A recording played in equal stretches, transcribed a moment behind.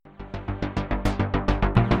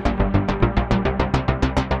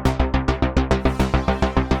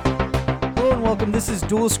and welcome. This is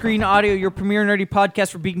Dual Screen Audio, your premier nerdy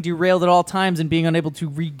podcast for being derailed at all times and being unable to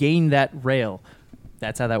regain that rail.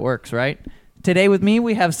 That's how that works, right? Today with me,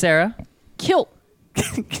 we have Sarah. Kill.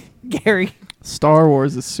 Gary. Star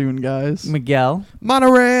Wars is soon, guys. Miguel.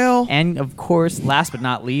 Monorail. And, of course, last but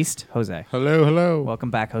not least, Jose. Hello, hello.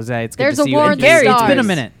 Welcome back, Jose. It's good There's to a see you. war And in the Gary, it's been a stars.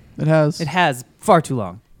 minute. It has. It has. Far too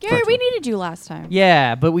long. Gary, we needed you last time.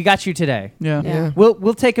 Yeah, but we got you today. Yeah. Yeah.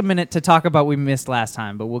 We'll take a minute to talk about what we missed last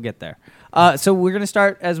time, but we'll get there. So we're going to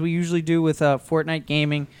start, as we usually do, with Fortnite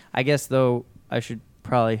gaming. I guess, though, I should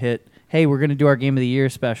probably hit, hey, we're going to do our Game of the Year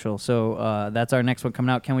special. So that's our next one coming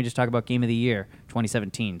out. Can we just talk about Game of the Year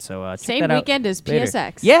 2017? So check Same that out weekend as later.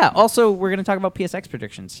 PSX. Yeah, also, we're going to talk about PSX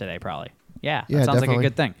predictions today, probably. Yeah, that sounds like a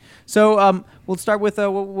good thing. So we'll start with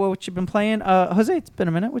what you've been playing. Jose, it's been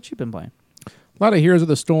a minute. What you been playing? A lot of Heroes of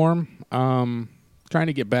the Storm. Trying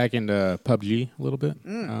to get back into PUBG a little bit.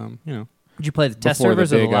 You know. Did you play the test before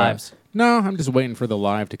servers or the big, lives? No, I'm just waiting for the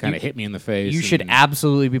live to kind of hit me in the face. You should and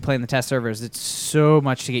absolutely be playing the test servers. It's so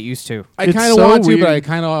much to get used to. I It's kind of so want to, weird. but I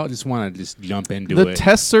kind of just want to just jump into The it.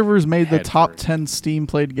 test servers made the Head top first. 10 Steam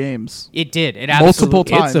played games. It did. It Multiple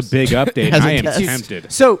absolutely. times. It's a big update. As a I am test.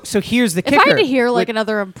 tempted. So here's the If kicker. I had to hear like Wait,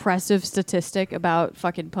 another impressive statistic about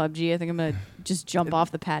fucking PUBG, I think I'm gonna just jump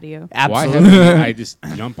off the patio. Why absolutely. haven't I just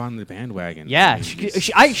jump on the bandwagon? Yeah, I mean,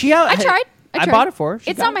 just- I tried. I bought it for her.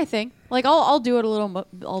 She It's got not it. my thing. Like I'll do it a little.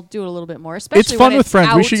 I'll do it a little bit more. Especially It's fun when with it's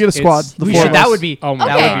friends. We out. should get a squad. It's- The We four should. of That us. would be. Oh my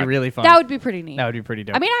that God. would be really fun. That would be pretty neat. That would be pretty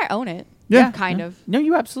dope. I mean, I own it. Yeah. Kind of. no,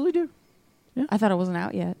 you absolutely do. I thought it wasn't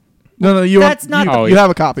out yet. No, you That's have, not you, the- you have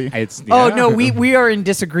a copy. It's, Oh yeah. no, we are in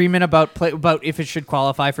disagreement about if it should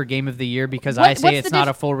qualify for Game of the Year because I say What's it's the not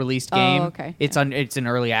dif- a full released Oh, game. okay. It's in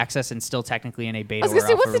early access and still technically in a beta. I was gonna or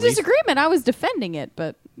say, alpha what's the release. disagreement? I was defending it,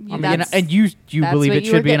 but And you that's believe what it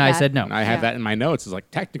you were should be, and getting I at. said no. And I have Yeah. that in my notes. It's like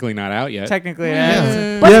technically not out yet. Technically,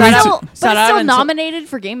 Yeah. But Yeah, me it's too. still, It's not out until- nominated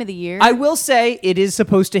for Game of the Year. I will say it is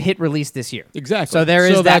supposed to hit release this year. Exactly. So there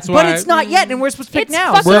is So that, that's but why it's not yet, and we're supposed to pick It's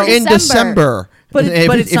now. fucking We're in December. December. But If-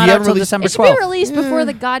 but it's if not you out haven't until released- December it should 12th. be released before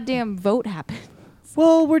the goddamn vote happens.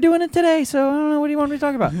 Well, we're doing it today, so I don't know. What do you want me to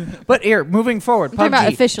talk about? But here, moving forward, I'm talking about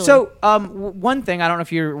PUBG. officially. So, one thing I don't know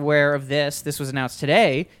if you're aware of this. This was announced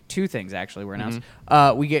today. Two things actually were announced.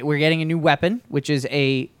 We're getting a new weapon, which is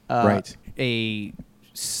a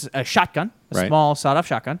shotgun, a Right. small sawed-off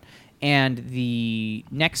shotgun. And the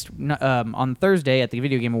next on Thursday at the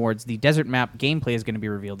Video Game Awards, the desert map gameplay is going to be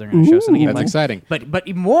revealed. They're going to show some gameplay. That's exciting. But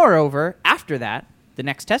moreover, after that, the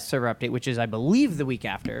next test server update, which is I believe the week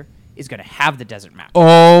after, is going to have the desert map.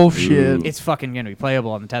 Oh, shit. It's fucking going to be playable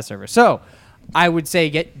on the test server. So I would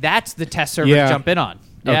say that's the test server Yeah. to jump in on.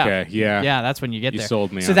 Yeah. Okay, yeah. Yeah, that's when you get You there.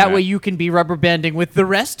 sold me So on that that. way you can be rubber banding with the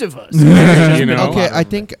rest of us. You know? Okay, I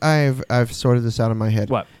think I've sorted this out in my head.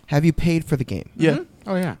 What? Have you paid for the game? Yeah.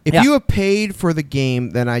 Oh yeah. If Yeah. you have paid for the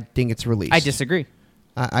game, then I think it's released. I disagree.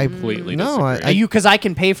 I Completely no. disagree. Because I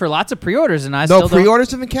can pay for lots of pre-orders and I No, still don't. pre-orders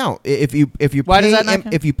doesn't count. If you Why does pay that not and,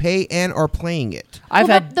 count? if you pay and are playing it. I've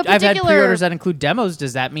Well, had the I've had particular- pre-orders that include demos.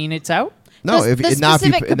 Does that mean it's out? No, The if not if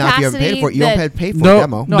specific you haven't paid for it, you don't capacity pay for No, a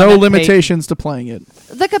demo. No, I no meant limitations to playing it.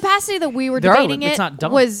 The capacity that we were There are debating it's not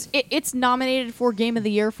dumb. was it's nominated for Game of the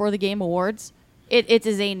Year for the Game Awards. It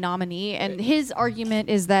is a nominee, and his argument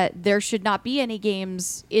is that there should not be any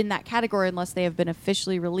games in that category unless they have been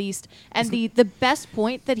officially released. And the best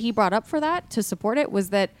point that he brought up for that to support it was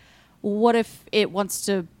that what if it wants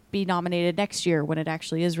to be nominated next year when it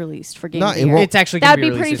actually is released for Game No, of the it Year? won't. It's actually going That'd to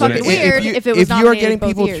be be pretty released. fucking weird if it was if you are nominated getting both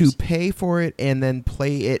people years. to pay for it and then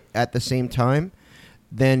play it at the same time,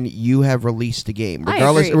 then you have released the game, I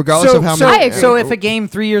regardless agree. regardless of how so, many. I agree. so if a game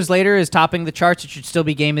 3 years later is topping the charts, it should still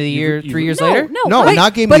be Game of the Year 3 years No, later? no, no, Wait,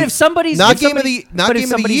 not game. but of, if somebody's- not if game somebody- of the not but if game of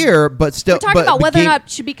the somebody's- year, but still. We're talking but about whether game, or not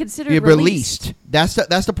it should be considered it released. released.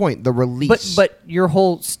 That's the point. The release. But your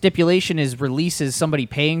whole stipulation is release is somebody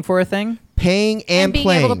paying for a thing? paying and being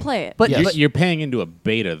playing. able to play it. But, Yes. but You're paying into a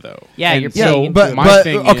beta though. Yeah, And you're Yeah, paying into but it. my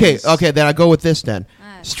thing okay, is- okay. Then I go with this. Then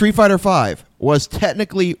Ah. Street Fighter V was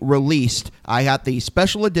technically released. I got the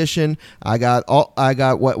special edition. I got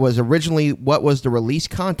what was the release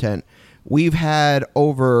content. We've had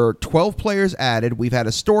over 12 players added. We've had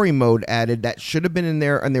a story mode added that should have been in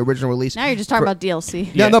there on the original release. Now you're just talking about DLC.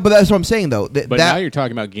 No, Yeah. no, but that's what I'm saying though. But now you're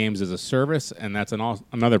talking about games as a service, and that's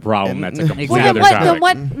another problem. That's a completely Well, other then topic.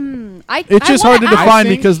 what? It's just hard to wanna ask- define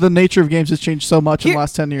think- because the nature of games has changed so much in Here- the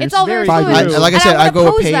last 10 years. It's all very Very fluid. true. Like I And said, I wanna go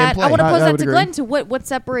with pose pay that, and play. I want to I pose that would to agree. Glenn to what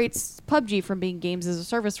separates PUBG from being games as a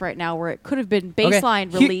service right now, where it could have been Okay.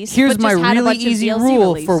 baseline Here- release. Here's but my just had a really bunch of easy DLC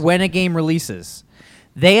rule release. for when a game releases.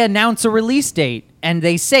 They announce a release date and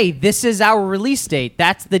they say this is our release date.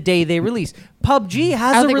 That's the day they release. PUBG I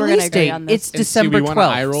has don't a think we're gonna release agree date. on this. It's And December see, we wanna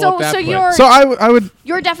eye 12th. roll So- at that so point. you're- So I would.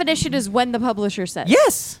 Your definition is when the publisher says.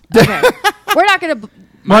 Yes. Okay. We're not going to.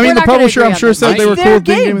 Well, I mean, the publisher, I'm sure, It's said they were cool their with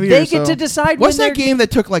being game. Game of the They Year. get so. to decide. What's when that game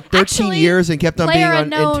that took like 13 Actually, years and kept on being in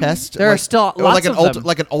PlayerUnknown- test? There are like, still it was lots like an of them.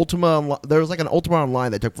 like an Ultima. There was like an Ultima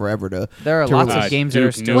Online that took forever to. There are to lots release. of games that are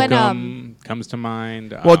Duke still. When, Nukem comes to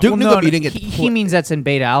mind. Well, Duke Well, Nukem no, you didn't get. he means that's in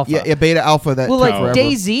beta alpha. yeah, beta alpha that Well, took like forever.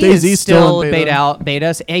 DayZ DayZ is still still in beta. beta.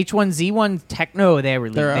 Betas H1Z1 Techno they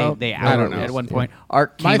released. They're out. They I don't out know. at one point.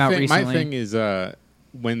 Arc came out recently. My thing is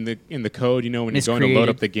when in the code, when you go in to Miscreated. load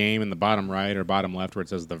up the game in the bottom right or bottom left where it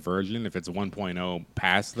says the version, if it's 1.0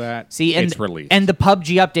 past that, See, and it's released. and the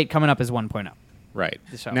PUBG update coming up is 1.0. right.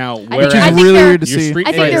 So- Now, think- whereas Which is I think really they're- weird to your see. Street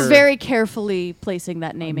I think they're Fighter- very carefully placing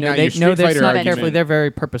that naming. Now, No, your they, Street no, that's Fighter not argument- carefully. They're very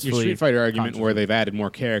your purposefully. Street Fighter argument conscious. where they've added more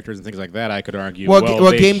characters and things like that, I could argue. Well,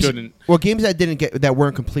 they games shouldn't. games that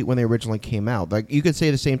weren't complete when they originally came out. Like you could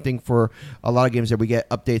say the same thing for a lot of games that we get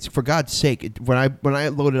updates. For God's sake, when I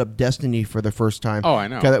loaded up Destiny for the first time, Oh, I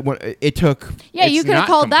know. It took. Yeah, you It's could have not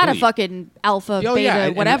called that a complete. fucking alpha, Oh, beta, yeah,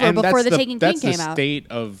 whatever and before that's the Taken King that's came the out. state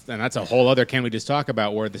of, and that's a whole other can we just talk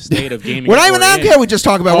about where the state of gaming. We're not is even. I don't in. care. We just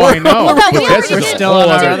talk about. Oh, I know. Well, but we that's already a did. Still whole on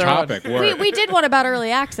our other other topic. where- We did one about early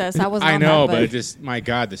access. I wasn't I on know, that, but it just my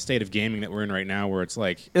God, the state of gaming that we're in right now, where it's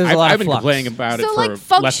like There's a lot I've of been flux. complaining about it so for like Left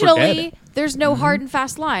 4 functionally, Dead. there's no hard and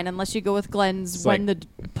fast line unless you go with Glenn's It's when like-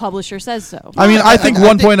 the publisher says so. I mean, I think I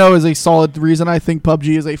think- 1.0 is a solid reason. I think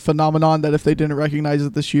PUBG is a phenomenon that if they didn't recognize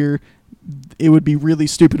it this year, it would be really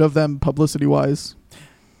stupid of them publicity-wise.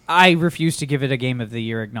 I refuse to give it a Game of the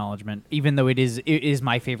Year acknowledgement, even though it is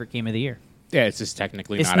my favorite Game of the Year. Yeah, it's just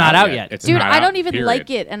technically It's not not out out yet. yet. It's Dude, not I out, don't even period. like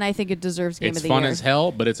it, and I think it deserves Game It's of the fun Year. as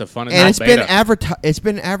hell, but it's a fun as And hell it's been beta. advertised. It's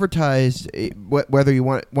been advertised. Whether you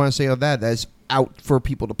want to say that as out for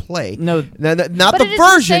people to play. No. not But the it isn't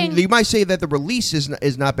version. saying- You might say that the release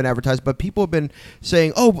is not been advertised, but people have been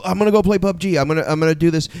saying, "Oh, I'm gonna go play PUBG. I'm gonna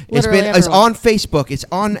do this." Literally It's everyone. on Facebook. It's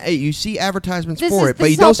on. You see advertisements This for is, it, but this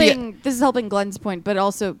you is don't see it. helping. This is helping Glenn's point, but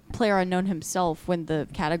also PlayerUnknown himself. When the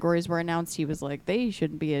categories were announced, he was like, "They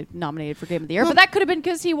shouldn't be nominated for Game of the Year." Well- But that could have been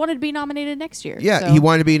because he wanted to be nominated next year. Yeah, so. he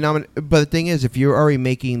wanted to be nominated. But the thing is, if you're already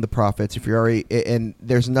making the profits, if you're already and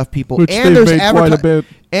there's enough people, Which and they've there's made quite a bit.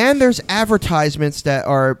 and there's advertisements that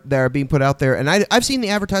are being put out there, and I've seen the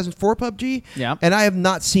advertisements for PUBG, Yeah. and I have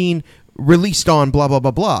not seen released on blah blah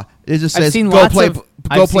blah blah. It just I've says seen go lots play of- go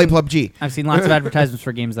I've play seen- PUBG. I've seen lots of advertisements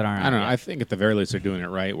for games that aren't. I don't know. out I yet. think at the very least they're doing it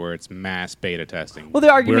right, where it's mass beta testing. Well,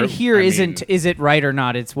 the argument Where- here I isn't mean- is it right or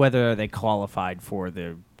not. It's whether they qualified for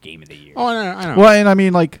the Game of the Year. Oh, I know. Well, and I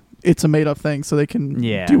mean, like, it's a made-up thing, so they can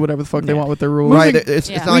Yeah. do whatever the fuck they Yeah. want with their rules. Right? Moving- It's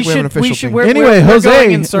Yeah. not like we have an official thing. Anyway, we're Jose,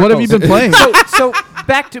 going in what have you been circles. playing? so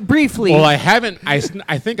back to briefly. Well, I haven't. I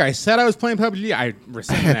think I said I was playing PUBG. I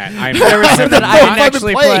rescind that. I'm rescind that I didn't not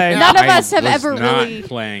actually play. None of I us have was ever not really-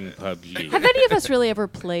 playing PUBG. Have any of us really ever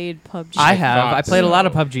played PUBG? I have. I thought played a lot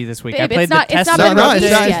of so. PUBG this week. Babe, I played it's not- the it's test. not No, been no, released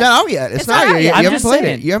it's yet. not out yet. It's It's not not out out yet. yet. You I'm haven't just played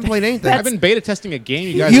saying. it. You haven't played anything. I've been beta testing a game.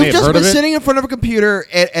 You guys You've may have just heard been of it. sitting in front of a computer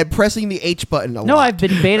and pressing the H button a No, lot. I've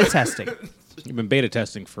been beta testing. You've been beta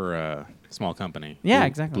testing for a small company. Yeah, Blue-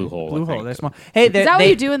 exactly. Blue Hole. Blue I Hole. think. They're small. Hey, Is that what they,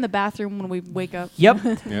 you do in the bathroom when we wake up? Yep.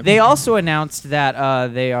 Yep. They also announced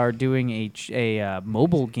that they are doing a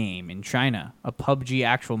mobile game in China, a PUBG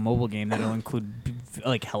actual mobile game that'll include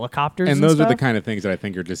like helicopters. And those are the stuff. kind of things that I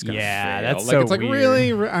think are just going to Yeah, fail. that's like, so it's like weird.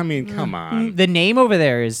 really. I mean, come on. The name over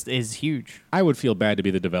there is huge. I would feel bad to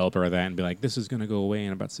be the developer of that and be like, this is going to go away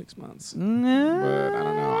in about 6 months. But I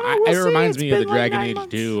don't know. We'll It see. reminds It's me of the been like Dragon 9 Age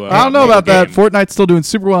months. 2. I don't know mobile about that. game. Fortnite's still doing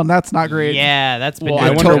super well, and that's not great. Yeah, that's been. Well, I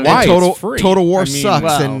doing wonder really why. well. It's free. Total War I mean, sucks,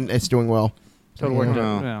 well- and it's doing well. Total War. Yeah.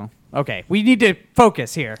 Well, okay, we need to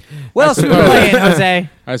focus here. What else are we suppose. playing, Jose?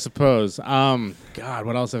 I suppose. God,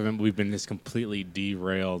 what else we've been just completely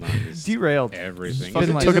derailed on this. Derailed. Everything. Fucking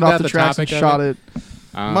Isn't- like- Took isn't it off that the tracks and topic of shot it.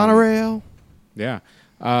 Monorail. Yeah.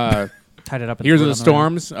 Tied it up. and Here's threw the it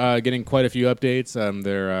on the Storms getting quite a few updates.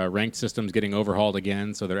 Their ranked system's getting overhauled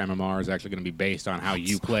again, so their MMR is actually going to be based on how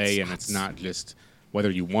you play, and it's not just whether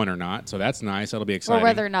you won or not. So that's nice. That'll be Or exciting.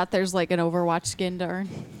 whether or not there's like an Overwatch skin to earn.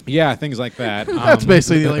 Yeah, things like that. That's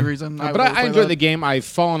basically the only reason. But would I play enjoy that. the game. I've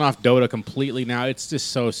fallen off Dota completely now. It's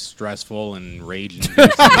just so stressful and rage-inducing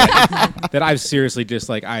that I've seriously just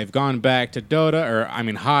like I've gone back to Dota or I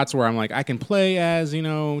mean HOTS where I'm like I can play as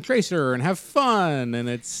Tracer and have fun and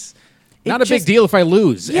it's not a big just- deal if I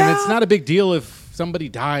lose and it's Yeah. not a big deal if somebody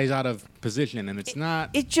dies out of position and it's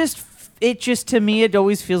not. It just to me it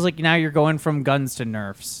always feels like now you're going from guns to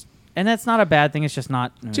nerfs, and that's not a bad thing. It's just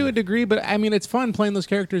not To a degree, but I mean, it's fun playing those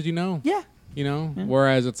characters, Yeah, You know,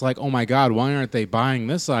 whereas it's like, oh my god, why aren't they buying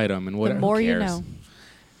this item and what? The more who you cares? know.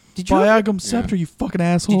 Did you Biagum Scepter, you fucking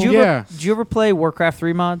asshole. did you ever play Warcraft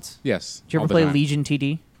 3 mods? Yes. Did you all ever the play time. Legion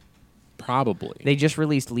TD? Probably. They just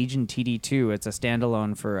released Legion TD 2. It's a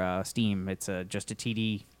standalone for Steam. It's just a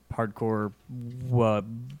TD hardcore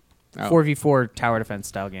 4v4 tower defense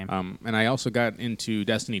style game. And I also got into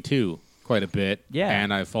Destiny 2 quite a bit. Yeah.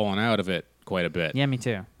 And I've fallen out of it quite a bit. Yeah, me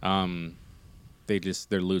too.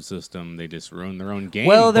 Their loot system, they just ruined their own game.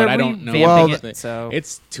 Well, they're but I don't know. revamping Well, it, so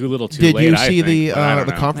it's too little too Did late. you I see think, but I don't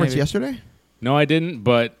the know. conference Maybe. yesterday? No, I didn't,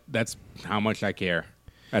 but that's how much I care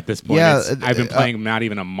at this point. Yeah, I've been playing not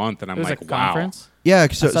even a month, and I'm it was like, a wow. conference. Yeah,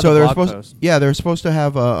 I saw the so they're blog supposed. post. Yeah, they're supposed to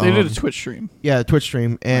have a. They did a Twitch stream. Yeah, a Twitch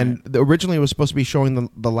stream, and originally it was supposed to be showing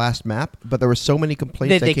the last map, but there were so many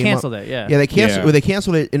complaints They that came canceled up. it, yeah. Yeah, they canceled. Yeah. They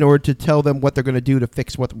canceled it in order to tell them what they're going to do to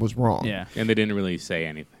fix what was wrong. Yeah. And they didn't really say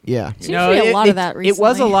anything. Yeah. Seems to be a lot of that recently. It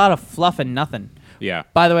was a lot of fluff and nothing. Yeah.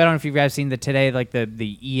 By the way, I don't know if you guys seen that today. Like the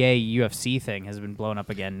EA UFC thing has been blown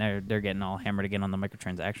up again. They're getting all hammered again on the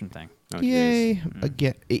microtransaction thing. Oh, Yay! jeez.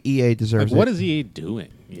 Again, EA Like, deserves what it. is EA doing?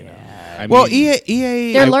 You know? I Well, mean,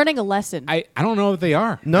 EA. They're learning a lesson. I don't know if they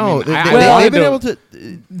are. No, I mean, I they've wanted been to- able to.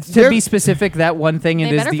 To they're- be specific, that one thing They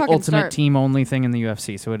it is better the fucking ultimate start. team only thing in the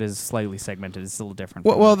UFC, so it is slightly segmented. It's a little different.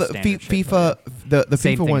 Well, from the standard shit, FIFA, the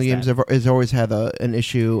Same FIFA one thing games has always had an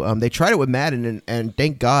issue. They tried it with Madden, and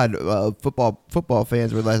thank God, football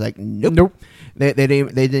fans were like, nope. They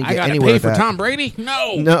didn't I get gotta anywhere pay with for that. Tom Brady?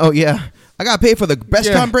 No. No, yeah, I got to pay for the best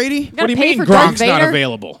Yeah. Tom Brady. Gotta What do you pay mean for Darth Gronk's not Vader?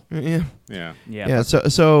 available? Yeah, Yeah. Yeah.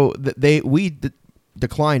 So we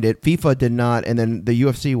declined it. FIFA did not, and then the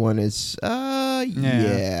UFC one is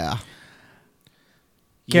yeah.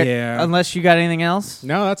 Gar- Unless you got anything else,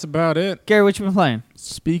 No, that's about it. Gary, what you been playing?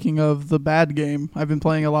 Speaking of the bad game, I've been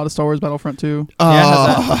playing a lot of Star Wars Battlefront 2.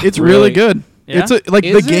 how's It's Really? really good. Yeah? It's like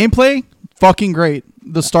Is the it? gameplay, fucking great.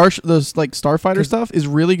 The Starfighter stuff is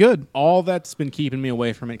really good. All that's been keeping me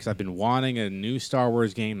away from it because I've been wanting a new Star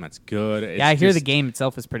Wars game that's good. It's Yeah, I hear the just- game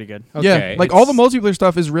itself is pretty good. Okay, Yeah, like all the it's- multiplayer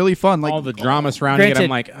stuff is really fun. Like all the drama surrounding it. Granted- I'm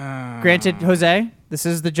like, Granted, Jose, this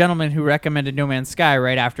is the gentleman who recommended No Man's Sky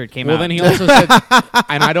right after it came Well, out. then he also said,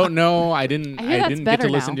 and I don't know. I didn't I hear that's get to better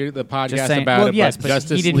listen now. to the podcast Just saying- about well, it. yes, but but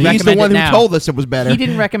Justice he didn't League. He's the recommend one it who now. told us it was better. he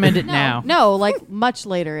didn't recommend it no, now. no, like much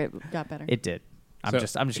later it got better. It did. I'm So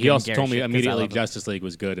just. He giving also Gary told me shit 'cause I immediately love it. Justice League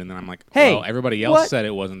was good, and then I'm like, Hey, well, everybody else what? said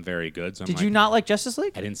it wasn't very good. So I'm Did like, you not like Justice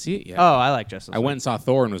League? I didn't see it yet. Oh, I like Justice League. I went and saw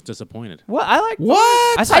Thor and was disappointed. What? I like.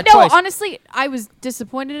 What? I saw I it know, twice. honestly, I was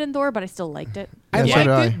disappointed in Thor, but I still liked it. I Yeah, so liked did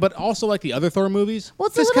I. it, but also like the other Thor movies. Well,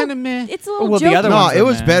 it's just a little, kind of meh. It's a little Well, the jokey. other No, ones it are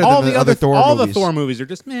was meh. better all than the other Thor all movies. the Thor movies are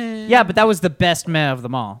just meh. Yeah, but that was the best meh of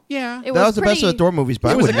them all. yeah. It That was the best pretty- of the Thor movies, but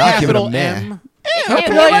I It was would a not give it a capital meh. M.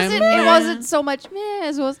 It wasn't so much meh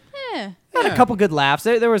as it was meh. Had a couple good laughs.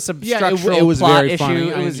 There was some Yeah, structural it was plot very issue. funny.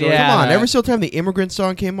 It I was enjoyed it. yeah. Come on, that. every single time the Immigrant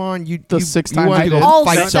song came on, you sixth you time wanted I to did go it. All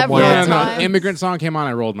fight several someone. No, times. no. Immigrant song came on.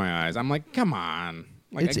 I rolled my eyes. I'm like, come on.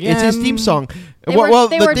 Like, It's his theme song. They Well, were the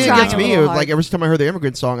thing trying against a me little was hard. like every time I heard the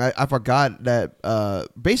Immigrant song, I forgot that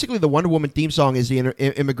basically the Wonder Woman theme song is the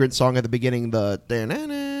Immigrant song at the beginning.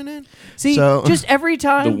 See, So- just every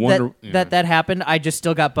time The Wonder- yeah. that happened, I just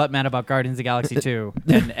still got butt mad about Guardians of the Galaxy 2,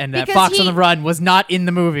 and that Because Fox on he- the Run was not in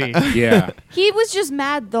the movie. Yeah. He was just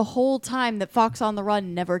mad the whole time that Fox on the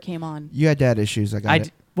Run never came on. You had dad issues. I got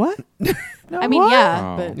it. What? No, I mean, what? yeah,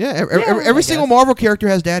 Oh. but Yeah, I every single guess. Marvel character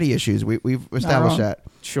has daddy issues. We've established wrong. that.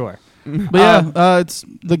 Sure. But yeah, it's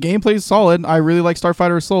the gameplay is solid. I really like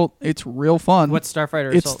Starfighter Assault. It's real fun. What's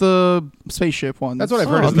Starfighter It's Assault? the spaceship one. That's what I've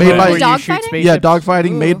heard. It's made the by Where you shoot Dogfighting? spaceships? yeah,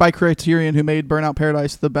 dogfighting Ooh. made by Criterion, who made Burnout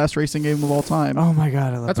Paradise, the best racing game of all time. Oh my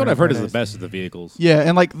god, I love That's what I've heard is the Paradise. best of the vehicles. Yeah,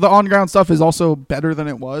 and like the on ground stuff is also better than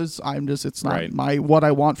it was. It's not Right. what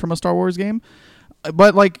I want from a Star Wars game.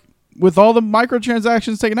 But like with all the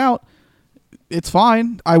microtransactions taken out, it's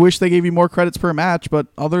fine. I wish they gave you more credits per match, but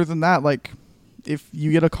other than that, like if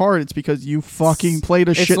you get a card, it's because you fucking played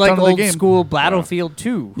a It's shit like ton of the old game. school Battlefield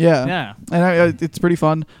 2. Yeah. Yeah. And it's pretty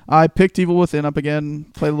fun. I picked Evil Within up again,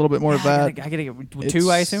 played a little bit more of that. I gotta get two, It's-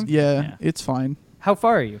 I assume. Yeah, it's fine. How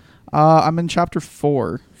far are you? I'm in chapter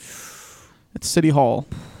 4. It's City Hall.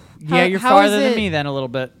 Yeah, you're how farther is than it- me then a little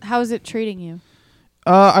bit. how is it treating you?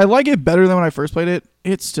 I like it better than when I first played it.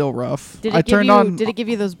 It's still rough. Did I it give turned you? on. Did it give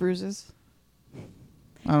you those bruises?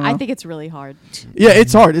 I don't know. I think it's really hard. Yeah,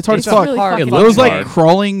 it's hard. It's hard It's as fuck. really hard. fucking It Those looks like hard.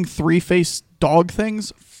 crawling 3-faced dog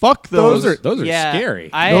things. Fuck those. Those are Yeah, scary.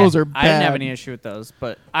 Those are I didn't have bad. any issue with those,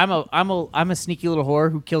 but I'm a sneaky little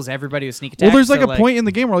whore who kills everybody with sneak attack. Well, there's like so, a point in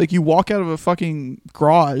the game where like you walk out of a fucking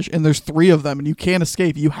garage and there's 3 of them and you can't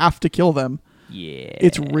escape. You have to kill them. Yeah.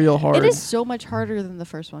 It's real hard. It is so much harder than the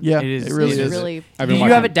first one. Yeah, It is- it really It's is. really. I've Do been you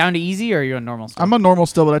watching- have it down to easy, or are you on normal? Still? I'm on normal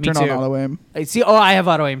still, but I Me turn on too. auto aim. See, I have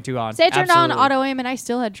auto aim 2 on. Say I turned on Absolutely. auto aim and I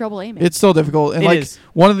still had trouble aiming. It's still difficult, and It like is.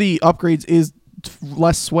 one of the upgrades is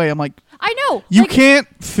less sway. I'm like, I know. you like, can't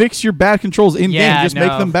fix your bad controls in Yeah, game. Just make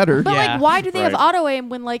no. them better. But Yeah. like, why do they have Right. auto aim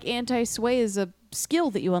when like anti-sway is a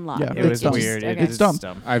skill that you unlock? Yeah, It was It's dumb. weird. Okay. It's dumb.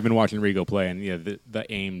 I've been watching Rigo play, and yeah, the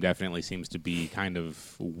aim definitely seems to be kind of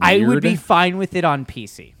weird. I would be fine with it on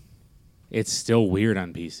PC. It's still weird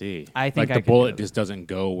on PC. I think like I the could do bullet it. just doesn't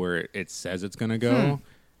go where it says it's gonna go.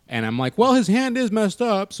 And I'm like, well, his hand is messed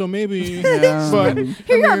up, so maybe. Yeah. But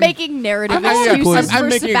Here you are making narrative Exactly. excuses I'm for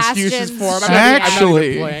making Sebastian's. excuses for him. I'm Actually- not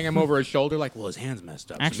even playing him over his shoulder. Like, well, his hand's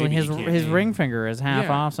messed up. so Actually, maybe he can't his aim. ring finger is half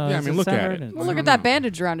Yeah. off, so Yeah, I it's mean, look at severed it. and- Well, look at that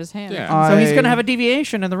bandage around his hand. Yeah. So he's I- gonna have a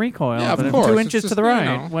deviation in the recoil. Yeah, of but course. 2 It's inches just, to the you right.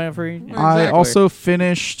 know. Whenever he, I Exactly. also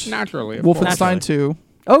finished Naturally, of Wolfenstein course. 2.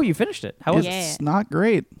 Oh, you finished it. How was It's it? not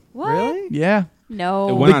great. What? Really? Yeah. No.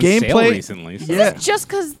 It went The on sale gameplay- recently. So. Yeah. Just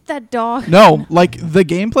because that dog. No, like the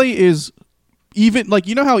gameplay is even like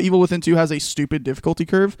you know how Evil Within 2 has a stupid difficulty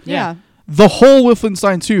curve? Yeah. The whole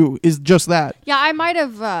Wolfenstein 2 is just that. Yeah, I might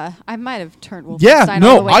have turned Wolfenstein Yeah, all the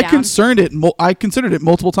no, way I down. I considered it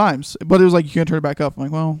multiple times, but it was like you can't turn it back up. I'm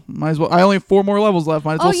like, well, might as well. I only have 4 more levels left.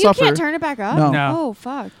 Might as Oh, well you suffer. can't turn it back up? No. No. Oh,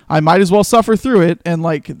 fuck. I might as well suffer through it, and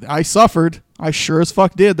like I suffered. I sure as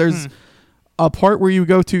fuck did. There's a part where you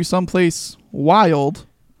go to someplace wild.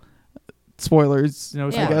 Spoilers, No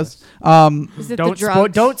I Yeah. guess. Is it Don't the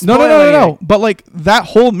drugs? don't No, spoil no. anything. But like that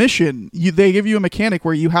whole mission, they give you a mechanic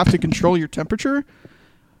where you have to control your temperature.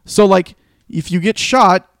 So like if you get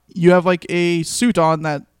shot, you have like a suit on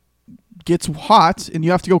that gets hot, and you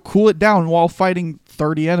have to go cool it down while fighting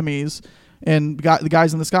 30 enemies and the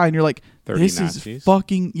guys in the sky, and you're like, 30 this Nazis? is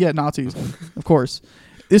fucking Nazis, of course.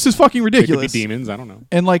 This is fucking They could be ridiculous. demons. I don't know.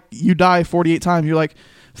 And like you die 48 times, you're like,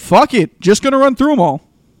 fuck it, just gonna run through them all,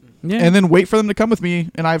 Yeah. and then wait for them to come with me.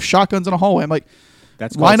 And I have shotguns in a hallway. I'm like,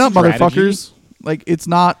 That's line up, called strategy. motherfuckers. Like it's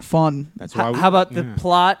not fun. That's why. How about the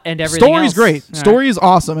plot and everything? Story's else? great. All right. Story is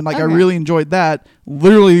awesome, and like I Okay. really enjoyed that.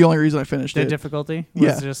 Literally the only reason I finished The it. difficulty was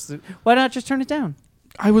Yeah. just why not just turn it down?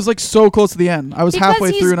 I was like so close to the end. I was Because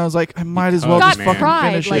halfway he's through, and I was like, I might as well got just fucking pride,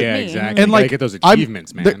 finish like it. yeah, me. exactly. And You gotta like get those I'm-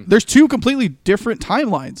 achievements, man. there's 2 completely different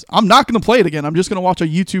timelines. I'm not going to play it again. I'm just going to watch a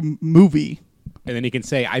YouTube movie. and then you can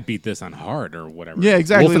say, "I beat this on hard" or whatever. Yeah,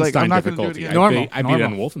 exactly. Like, Wolfenstein I'm not gonna do it difficulty. again. Normal, I beat it on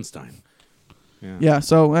normal. Wolfenstein. Yeah.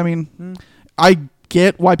 So I mean, I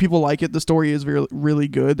get why people like it. The story is really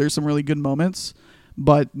good. There's some really good moments,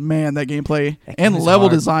 but man, that gameplay That game and is level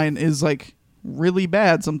hard. design is like really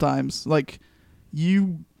bad sometimes. Like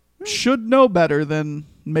you should know better than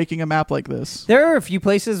making a map like this. There are a few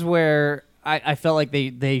places where I felt like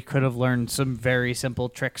they could have learned some very simple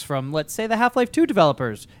tricks from, let's say, the Half-Life 2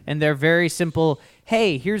 developers, and they're very simple.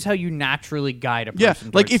 Hey, here's how you naturally guide a person. Yeah,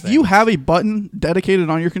 like towards if you things. have a button dedicated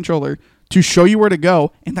on your controller to show you where to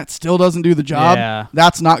go, and that still doesn't do the job, Yeah.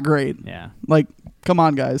 that's not great. yeah, Like, come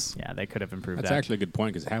on, guys. yeah, they could have improved That's that. actually a good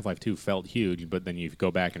point because Half-Life 2 felt huge, but then you go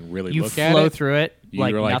back and really You look at flow it. through it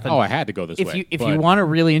like You're like, nothing. "Oh, I had to go this if way." you if But you want a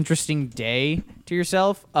really interesting day to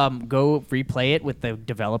yourself, go replay it with the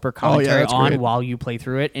developer commentary that's on great. while you play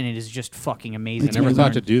through it, and it is just fucking amazing. I never really thought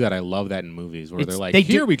hard. to do that. I love that in movies where It's- they're like, they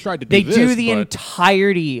 "Here do- we tried to do They this." do the but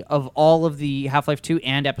entirety of all of the Half-Life 2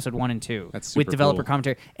 and Episode 1 and 2 That's with super developer cool.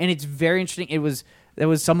 commentary, and it's very interesting. There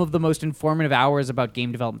was some of the most informative hours about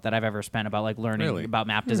game development that I've ever spent, about like learning Really? about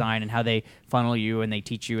map design and how they funnel you and they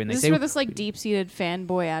teach you and they Is this say where this like deep-seated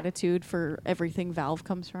fanboy attitude for everything Valve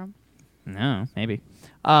comes from? no, maybe.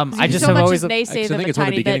 I just so have much always as naysay I them think a it's one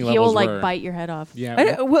of the tiny bit, beginning he'll levels like where- bite your head off.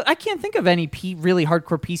 yeah, I can't think of any really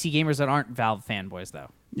hardcore PC gamers that aren't Valve fanboys though.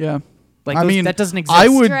 Yeah. Like I those- mean, that doesn't exist. I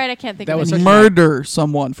would That's right, I can't think that of was any. such a- murder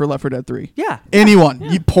someone for Left 4 Dead 3. Yeah. Anyone.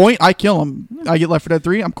 You point, I kill them. I get Left 4 Dead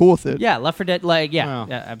 3, I'm cool with it. Yeah, Left 4 Dead, like Wow.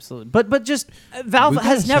 yeah, absolutely. But just Valve We gotta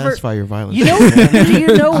has never. satisfy your violence. You know? Do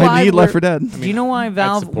you know why? I need Left we're- 4 Dead. Do you know why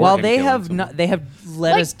Valve? support While him they killing have someone. not, they have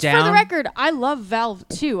let Like, us down. for the record, I love Valve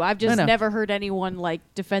too. I've just know. never heard anyone like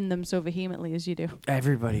defend them so vehemently as you do.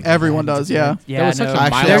 Everybody. Everyone does, yeah. Yeah, That was such no. a Actually,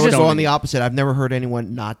 I milestone was in- on the opposite. I've never heard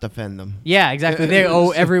anyone not defend them. Yeah, exactly. They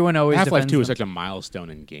everyone always. Half-Life defends 2 is them. such a milestone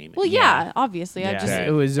in gaming. Well, yeah, obviously. I Yeah, just Okay.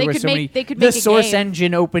 it was. they There were could so make many. they could the make a Source game.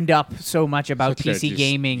 Engine opened up so much about Such a PC just-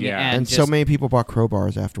 gaming, yeah. And just, so many people bought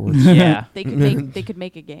crowbars afterwards. Yeah. They could make they could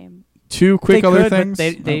make a game. 2 quick They other could, but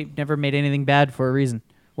things. They never made anything bad for a reason.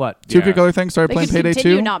 What? 2 Yeah. quick other things. Started They playing could Payday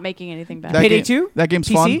continue 2. not making anything bad. That Payday game- 2? That game's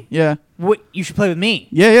PC? fun. Yeah. What? You should play with me.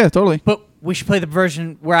 Yeah, totally. But we should play the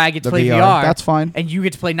version where I get to The play VR. VR. That's fine. And you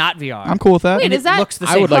get to play not VR. I'm cool with that. Wait, And is it that- looks the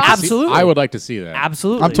I same. would like Absolutely. To see, I would like to see that.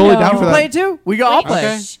 Absolutely. I'm totally No. down You for play that. it too? We go all Wait, play.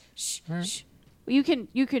 Okay. shh, shh, shh. You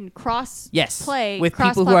can cross Yes. play with people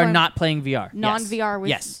who are cross-platform, not playing VR. non-VR with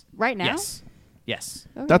Yes. right now. Yes. Yes.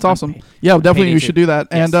 Okay. That's awesome. Yeah, definitely Payday we 2. should do that.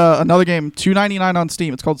 Yes. And another game, $2.99 on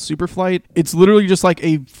Steam. It's called Superflight. It's literally just like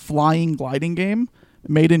a flying gliding game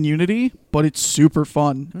made in Unity, but it's super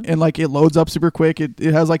fun and like it loads up super quick. It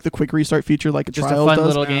has like the quick restart feature like a Just a trial fun does,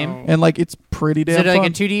 little game. and like it's pretty Is damn it like fun.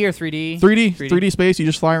 in 2D or 3D? 3D space. You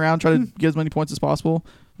just fly around, try to get as many points as possible.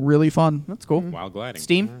 Really fun. That's cool. While gliding.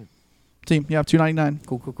 Steam. Team, yeah, $2.99.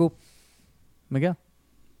 Cool. Miguel.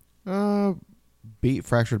 Beat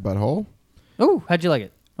Fractured Butthole. Oh, how'd you like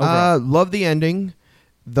it? Overall. Love the ending,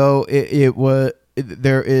 though it was.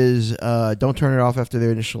 There is don't turn it off after the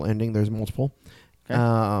initial ending. There's multiple.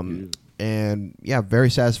 Okay. And yeah,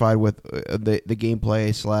 very satisfied with the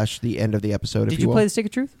gameplay / the end of the episode. Did if you will. play the Stick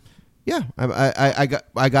of Truth? Yeah,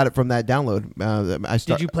 I got it from that download.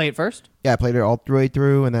 Did you play it first? Yeah, I played it all the way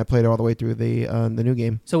through, and I played it all the way through the new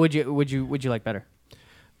game. So would you like better?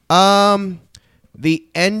 The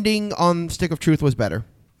ending on Stick of Truth was better.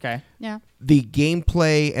 Okay. Yeah. The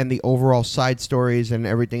gameplay and the overall side stories and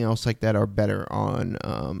everything else like that are better on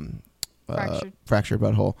Fractured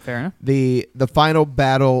Butthole. Fair enough. The final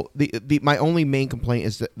battle, my only main complaint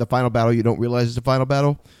is that the final battle you don't realize is the final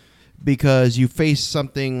battle because you face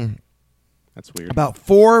something. That's weird. About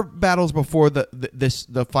 4 battles before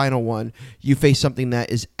the final one, you face something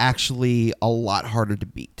that is actually a lot harder to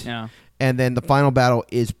beat. Yeah. And then the final battle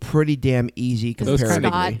is pretty damn easy Those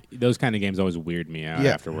comparatively. Those kind of games always weird me out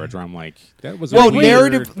Yeah. afterwards. Where I'm like, that was Well,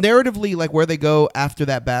 weird. narratively, like where they go after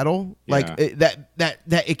that battle, like Yeah.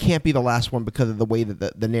 that it can't be the last one because of the way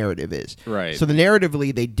that the narrative is. Right. So the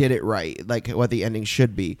narratively, they did it right, like what the ending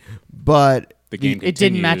should be. But The game It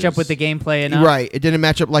didn't match up with the gameplay enough. right, it didn't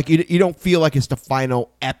match up. Like you don't feel like it's the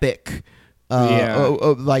final epic.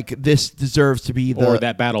 Like this deserves to be the or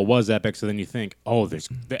that battle was epic. So then you think, oh, the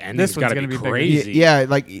ending's This got one's to gonna be be bigger. crazy. Yeah,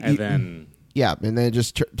 like and then and then it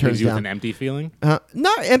just turns leaves you with down. an empty feeling.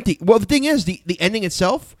 Not empty. Well, the thing is, the ending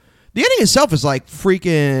itself. The ending itself is like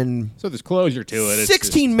freaking So there's closure to it. It's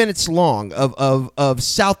 16 minutes long of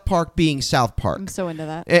South Park being South Park, I'm so into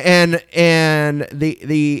that. and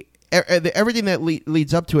the everything that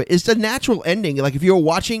leads up to it is the natural ending. Like if you're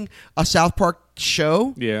watching a South Park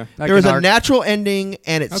show, Yeah. Like there is an a arc. natural ending,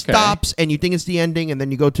 and it Okay. stops, and you think it's the ending, and then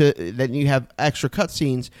then you have extra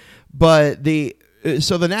cutscenes, but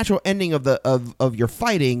so the natural ending of your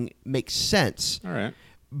fighting makes sense. All right.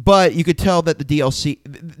 But you could tell that the DLC,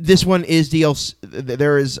 this one is DLC.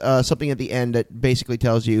 There is something at the end that basically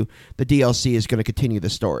tells you the DLC is going to continue the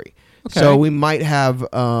story. Okay. So we might have.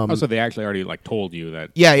 So they actually already like told you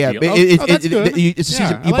that. Yeah. deal- that's good. It's a season.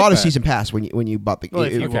 Yeah, I You like bought a that. season pass when you bought the Well,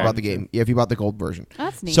 if you bought want the game. Yeah, if you bought the gold version.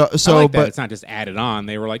 That's neat. So I like that. but It's not just added on.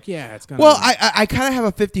 They were like, yeah, it's gonna. well, I kind of have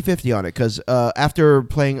a 50-50 on it because after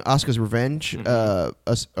playing Asuka's Revenge,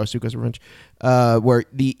 Asuka's Revenge, where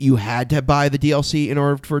you had to buy the DLC in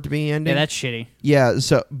order for it to be ending. Yeah, that's shitty. Yeah,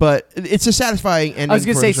 so but it's a satisfying ending. I was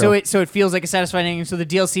gonna for say the show. so it feels like a satisfying ending. So the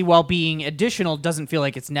DLC, while being additional, doesn't feel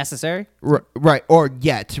like it's necessary. Right, or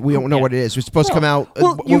yet we don't know Yeah. what it is. It's supposed to come out.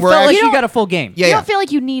 Well, when you we're felt like actually- you got a full game. Yeah, you yeah. don't feel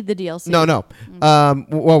like you need the DLC. No.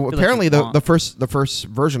 Well, like apparently you the want. the first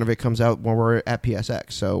version of it comes out when we're at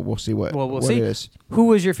PSX. So we'll see what Well, we'll what see. it is. Who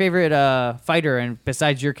was your favorite fighter, and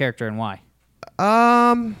besides your character, and why?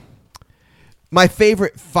 My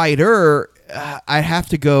favorite fighter, I have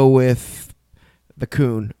to go with the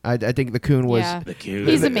Coon. I think the Coon was. Yeah. The cute.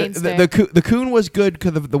 He's a mainstay. The Coon was good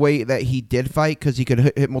because of the way that he did fight, because he could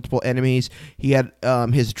hit multiple enemies. He had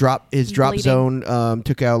his drop Bleeding. zone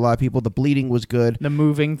took out a lot of people. The bleeding was good, The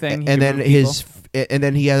moving thing, he and could then move and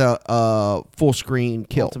then he had a full screen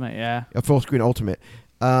people. kill, Ultimate, yeah. a full screen ultimate.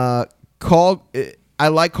 I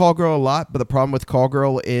like Call Girl a lot, but the problem with Call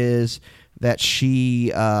Girl is that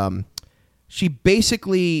she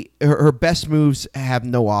basically her best moves have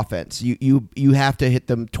no offense. You have to hit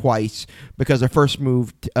them twice because her first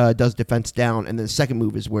move does defense down, and then the second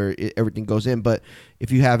move is where everything goes in. But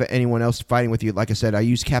if you have anyone else fighting with you, like I said, I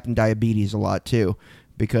use Captain Diabetes a lot too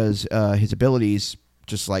because his abilities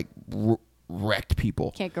just like wrecked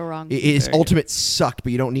people. Can't go wrong. His Very good. ultimate sucked,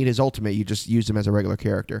 but you don't need his ultimate. You just use him as a regular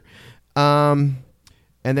character.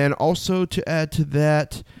 And then also to add to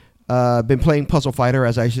that, been playing Puzzle Fighter,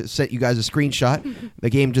 as I sent you guys a screenshot. The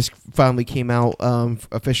game just finally came out,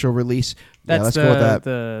 official release. That's let's go with that.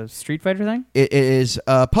 the Street Fighter thing. It is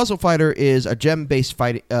Puzzle Fighter is a gem-based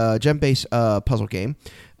puzzle game.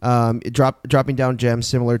 Dropping down gems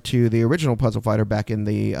similar to the original Puzzle Fighter back in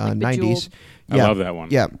the Like 90s. Bejeweled. I love that one.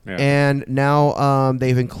 Yeah. Yeah. And now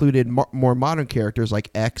they've included more modern characters like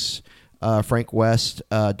X, Frank West,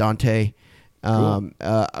 Dante,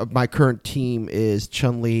 My current team is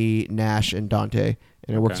Chun-Li, Nash, and Dante,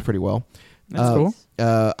 and it works Okay. pretty well. That's cool.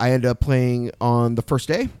 I ended up playing on the first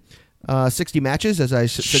day, 60 matches, as I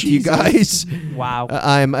said to you Jesus. guys. Wow.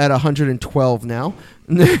 I'm at 112 now.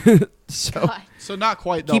 So God. So not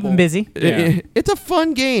quite double. Keep him busy. Yeah. it's a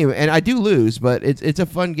fun game, and I do lose, but it's a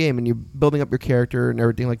fun game, and you're building up your character and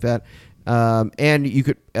everything like that. And you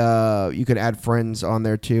could add friends on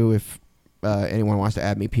there too if anyone wants to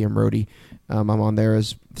add me. PM Rody, I'm on there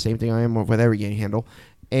as the same thing I am with every game handle,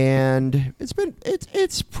 and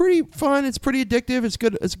it's pretty fun. It's pretty addictive. It's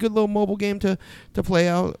good. It's a good little mobile game to play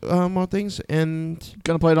out on things. And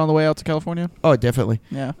Gonna play it on the way out to California. oh, definitely.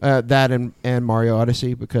 Yeah. That and Mario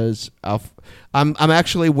Odyssey, because I'm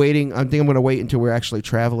actually waiting. I think I'm going to wait until we're actually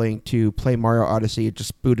traveling to play Mario Odyssey.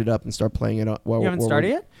 Just boot it up and start playing it. While You haven't while started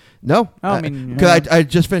we- yet? No. Oh, I mean, because I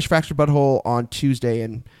just finished Fractured Butthole on Tuesday,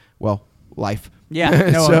 and well, life. Yeah.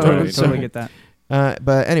 No, So- I totally so- get that.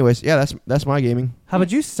 But anyways, yeah, that's my gaming. How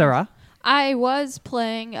about you, Sarah? I was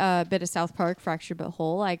playing a bit of South Park Fractured But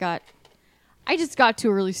Whole. I just got to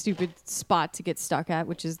a really stupid spot to get stuck at,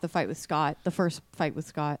 which is the fight with Scott, the first fight with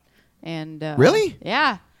Scott. And Really?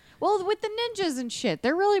 Yeah. Well, with the ninjas and shit,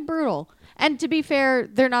 they're really brutal. And to be fair,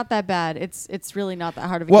 they're not that bad. It's really not that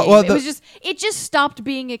hard of a Well- game. well, It just stopped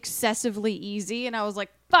being excessively easy, and I was like,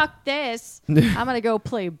 fuck this. I'm gonna go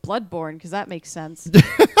play Bloodborne because that makes sense.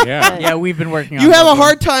 Yeah. Yeah, we've been working on You have a Bloodborne.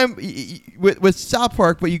 hard time with South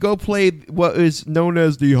Park, but you go play what is known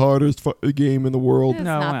as the hardest game in the world. It's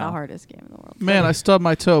No, not well. the hardest game in the world. Man, I stubbed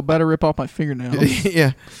my toe. Better rip off my fingernails.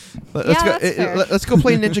 Yeah. Let's Yeah, go. that's fair. Let's go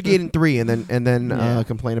play Ninja Gaiden 3 and then Yeah.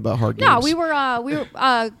 complain about hard No, games. we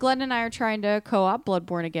were Glenn and I are trying to co-op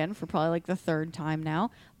Bloodborne again for probably like the third time now.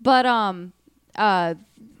 But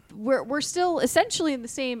we're still essentially in the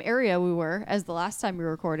same area we were as the last time we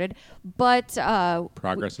recorded, but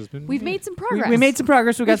Progress has been. we've made. made some progress. We made some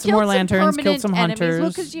progress. We got We've some more killed lanterns, killed permanent some enemies. hunters. Well,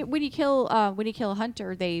 because when you kill a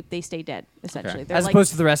hunter, they stay dead essentially. Okay. They're as like,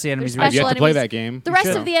 opposed to the rest of the enemies. they're we I've yet special to play enemies. that game. the rest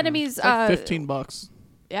should. of the enemies. It's like $15.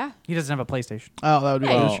 Yeah, He doesn't have a PlayStation. Oh, that would be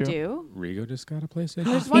yeah, the you issue. do. Rigo just got a PlayStation.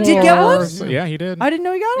 There's He one did get more. one? So, yeah, he did. I didn't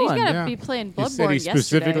know he got He's one. gonna Yeah. be playing He said Bloodborne he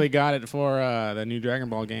specifically yesterday. got it for the new Dragon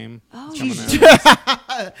Ball game. Oh, coming Jesus.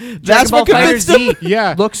 out. That's what Fighter convinced him. Z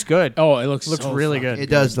Yeah. looks good. Oh, it looks Looks so really fucking good. It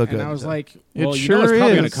does look And good. I was like, It well, you sure know it's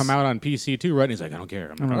probably going is. to come out on PC too, right? And he's like, I don't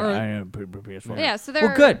care. I'm like, all right. PS4. Yeah, so there.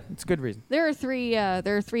 Well, good. It's a good reason. There are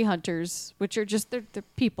three hunters, which are just they're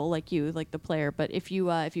people like you, like the player. But if you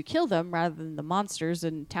kill them rather than the monsters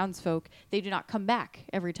and townsfolk, they do not come back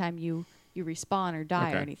every time you respawn or die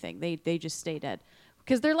or Okay. anything. They just stay dead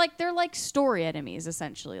because they're like story enemies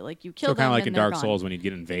essentially. Like you kill So them kind of like and in they're Dark gone. Souls when you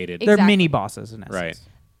get invaded. They're Exactly. mini bosses in essence. Right.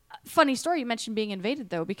 Funny story, you mentioned being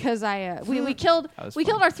invaded though, because we killed That was we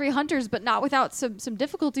funny. killed our 3 hunters, but not without some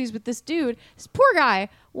difficulties with this dude. This poor guy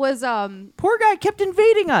was Poor guy kept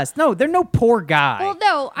invading us. No, they're no poor guy. Well,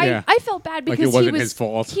 no, Yeah. I felt bad Like because it wasn't he was his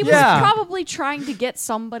fault. He Yeah. was probably trying to get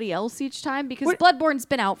somebody else each time because What- Bloodborne's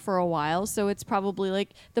been out for a while, so it's probably like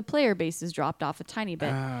the player base has dropped off a tiny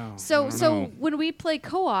bit. Oh, so I don't so know. when we play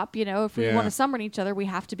co-op, if we Yeah. want to summon each other, we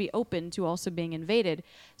have to be open to also being invaded.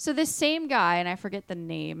 So this same guy, and I forget the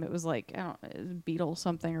name, it was like I don't know, Beetle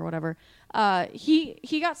something or whatever.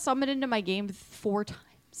 He got summoned into my game 4 times.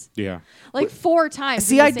 Yeah. Like 4 times.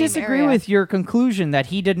 See, in the I same disagree area. with your conclusion that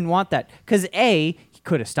he didn't want that. Because A, he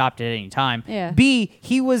could have stopped at any time. Yeah. B,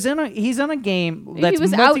 he's in a game that's he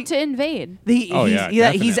was multi- out to invade. Oh,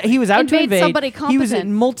 yeah, he was out to Invade invade. somebody He was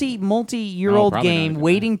in competent. multi-year-old probably not game even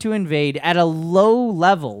waiting to invade at a low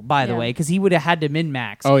level, by the Yeah. way, because he would have had to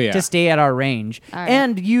min-max Oh, yeah. to stay at our range. All right.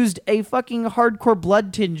 And used a fucking hardcore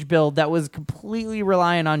blood tinge build that was completely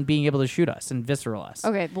reliant on being able to shoot us and visceral us.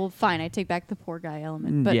 Okay, well, fine. I take back the poor guy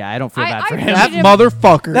element. But Yeah, I don't feel bad for him. That treated him-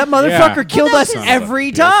 motherfucker. That motherfucker Yeah. killed Well, no, us 'cause- every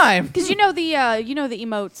Yes. time. Because the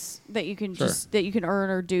emotes that you can Sure. that you can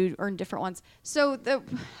earn different ones. So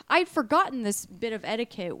I'd forgotten this bit of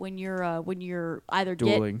etiquette when you're either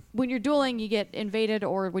Dueling. when you're dueling you get invaded,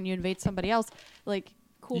 or when you invade somebody else, like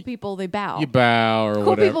cool people they bow. You bow or Cool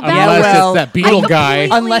whatever. people bow. Unless Yeah, well, it's that beetle I guy.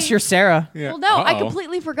 completely- Unless you're Sarah. Yeah. Well, no, I Uh-oh.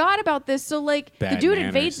 completely forgot about this. So like the Bad dude manners.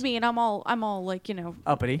 invades me, and I'm all like Uppity.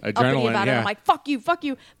 uppity Adrenaline, about it. yeah. I'm like fuck you.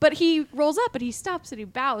 But he rolls up and he stops and he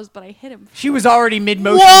bows, but I hit him. She was already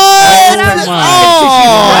mid-motion. What? And I was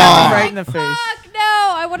Slapped him right in the face. Fuck no!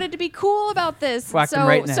 I wanted to be cool about this. Whacked him so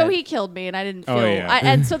right in the so head. he killed me, and I didn't feel. Oh, yeah.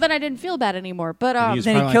 And so then I didn't feel bad anymore. But And he was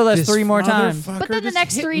Then he probably killed like, us "This 3 more times." motherfucker but then the just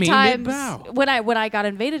next hit 3 me times mid-bow." when I got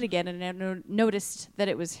invaded again and I noticed that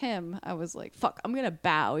it was him, I was like, "Fuck! I'm gonna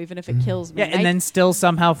bow even if it kills me." Yeah, and then still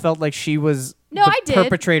somehow felt like she was No, the I did.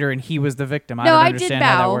 perpetrator and he was the victim. I No, don't I did understand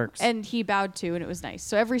how that bow, works. and he bowed too, and it was nice.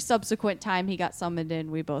 So every subsequent time he got summoned in,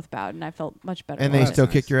 we both bowed, and I felt much better. And about they it. still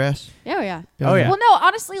nice. kicked your ass. Oh yeah. Oh, yeah. Well, no,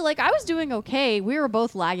 honestly, like I was doing okay. We were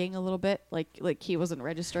both lagging a little bit. Like he wasn't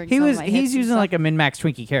registering. He some of was my hits he's and using stuff. like a min-max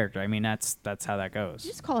Twinkie character. I mean, that's how that goes.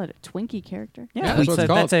 You just call it a Twinkie character. Yeah, that's what it's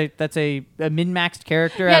called. that's a min-maxed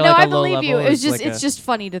character. Yeah, at no, like I a low believe you. level It was is just like it's just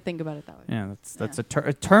funny to think about it that way. yeah. That's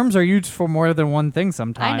Yeah. terms are used for more than one thing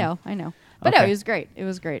sometimes. I know. But no, Okay. it was great. It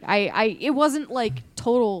was great. It wasn't like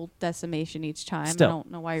total decimation each time. Still. I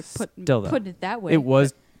don't know why you're Still, though. putting it that way. It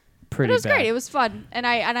was but pretty it was bad. great. It was fun, and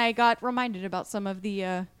I got reminded about some of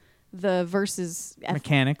the versus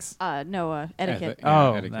Mechanics. etiquette.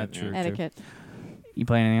 Oh, etiquette, that's yeah. true. Etiquette. You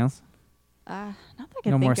play anything else? Not that I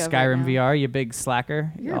can No think more of Skyrim right now. VR. You big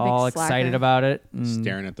slacker. You're a big all slacker. excited about it.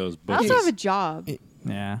 Staring at those I books. also have a job.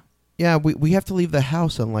 Yeah. Yeah, we have to leave the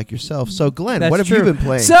house, unlike yourself. So, Glenn, That's what have true. you been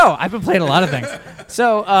playing? So I've been playing a lot of things.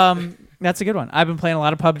 So that's a good one. I've been playing a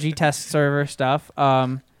lot of PUBG test server stuff.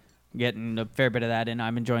 Getting a fair bit of that in.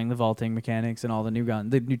 I'm enjoying the vaulting mechanics and all the new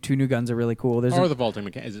guns. Two new guns are really cool. There's Or a- the vaulting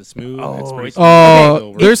mechanic. Is it smooth? Oh, It's pretty it's-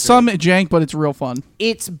 smooth. There's some jank, but it's real fun.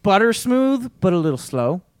 it's butter smooth, but a little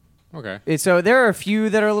slow. Okay. So there are a few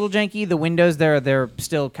that are a little janky. The windows they're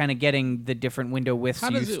still kind of getting the different window widths How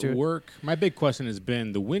does used it to. work? My big question has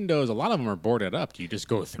been the windows. A lot of them are boarded up. Do you just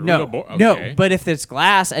go through No, the board? no. Okay. But if it's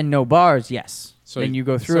glass and no bars, yes. So then you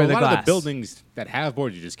go through so the a lot glass. of the buildings that have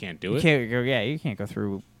boards, you just can't do You it. can't go. Yeah, you can't go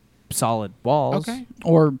through solid walls. Okay.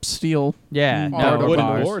 Or steel. Yeah. Mm. No Or wooden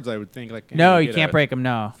bars. boards, I would think. Like No, you you can't break them.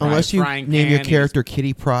 No. Unless you frying name your pan, you character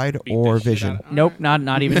Kitty Pride beat or the shit Vision. out of- Nope,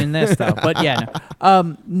 not even in this though. But yeah,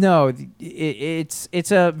 no.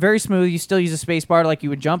 It's a very smooth. You still use a space bar like you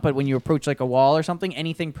would jump, but when you approach like a wall or something,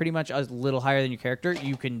 anything pretty much a little higher than your character,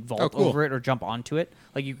 you can vault cool. over it or jump onto it.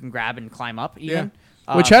 Like you can grab and climb up even.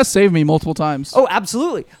 Which has saved me multiple times. Oh,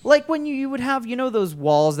 absolutely. Like when you would have, those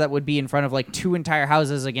walls that would be in front of like two entire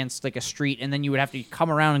houses against like a street, and then you would have to come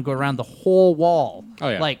around and go around the whole wall. Oh,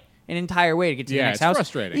 yeah. Like an entire way to get to the Yeah, next it's house.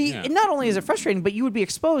 frustrating, yeah. Not only is it frustrating, but you would be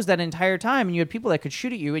exposed that entire time, and you had people that could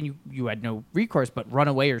shoot at you, and you had no recourse but run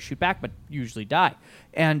away or shoot back, but usually die.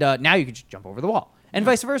 And now you can just jump over the wall. And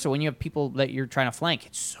vice versa. When you have people that you're trying to flank,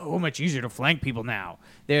 it's so much easier to flank people now.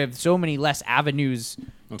 They have so many less avenues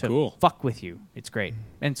to cool. fuck with you. It's great.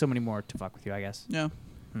 And so many more to fuck with you, I guess. Yeah.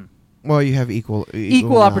 Well, you have equal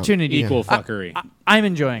Equal amount. opportunity. Yeah. Equal fuckery. I'm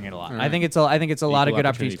enjoying it a lot. All I right. think it's a lot of Equal good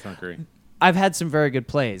opportunity opportunities. fuckery. I've had some very good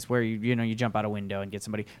plays where you jump out a window and get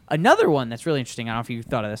somebody. Another one that's really interesting. I don't know if you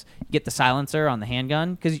thought of this. Get the silencer on the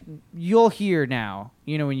handgun because you'll hear now.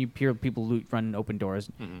 When you hear people run open doors.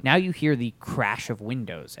 Mm-hmm. Now you hear the crash of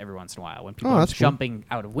windows every once in a while when people Oh, are that's cool. jumping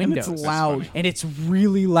out of And windows. it's loud. And it's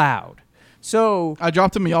really loud. So I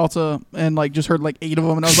dropped a Mialta and just heard 8 of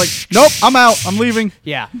them, and I was like, nope, I'm out. I'm leaving.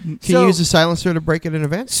 yeah. Can you use a silencer to break it in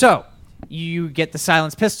advance? So you get the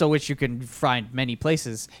silenced pistol, which you can find many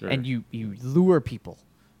places, Sure. and you lure people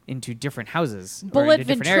into different houses or Bullet into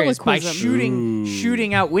different areas by ventriloquism.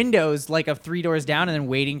 shooting out windows like 3 doors down, and then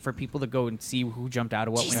waiting for people to go and see who jumped out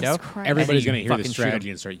of what Jesus window. Christ. Everybody's And then going to you hear the fucking shoot 'em. strategy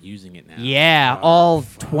and start using it now. Yeah, Oh, all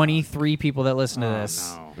fuck. 23 people that listen to Oh,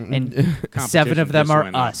 this, no. and 7 Competition of them just are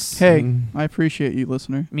went up. us. Hey, I appreciate you,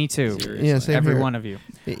 listener. Me too. Seriously. Yeah, same Every here. one of you.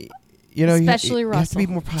 Especially you have to be Russell.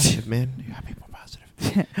 more positive, man. You have to be more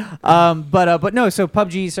positive. But no. So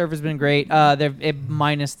PUBG server's been great. They've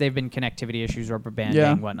been connectivity issues, rubber banding,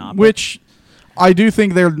 Yeah. whatnot. but- Which I do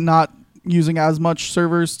think they're not using as much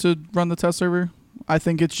servers to run the test server. I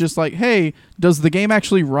think it's just hey, does the game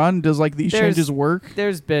actually run? Does these There's- changes work?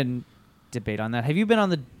 There's been debate on that. Have you been on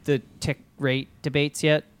the tick rate debates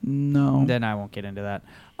yet? No. Then I won't get into that.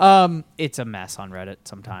 It's a mess on Reddit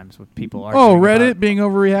sometimes with people Oh, arguing Reddit about- being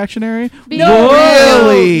overreactionary? No,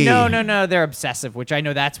 Really? No, they're obsessive, which I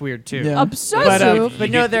know that's weird too. Yeah. Obsessive. But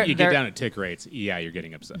You no, get- they're you get down to tick rates. Yeah, you're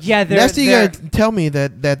getting upset. yeah, they're, Next thing you they're- gotta tell me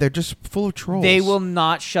that they're just full of trolls. they will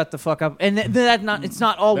not shut the fuck up, and that not it's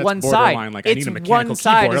not all That's one borderline, side. like, I It's need a mechanical one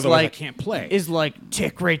side keyboard, is otherwise I like can't play. is like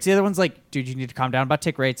tick rates. The other one's like, dude, you need to calm down about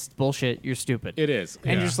tick rates. It's bullshit. You're stupid. It is. and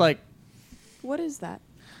yeah. you're just like, What is that?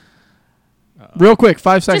 Real quick,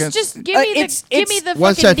 5 seconds. Just give me it's- give me the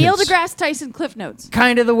one fucking Neil sentence. deGrasse Tyson Cliff Notes.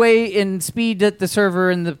 kind of the way in speed that the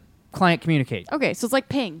server and the client communicate. Okay, so it's like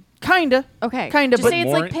ping. Kinda. Okay, Kinda, Just but say it's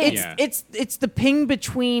more- like ping. Yeah. It's the ping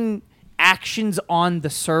between actions on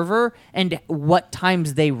the server and what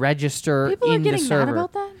times they register People are in the getting server. mad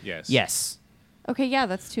about that. Yes. Yes. Okay, yeah,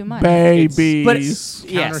 that's too much. Babies. But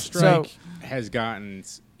Counter yes. Strike So has gotten.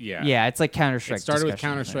 Yeah. yeah, it's like Counter Strike. It started with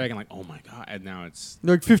Counter Strike and oh my god, and now it's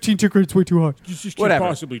Like 15 tick rates way too high. you just Whatever. can't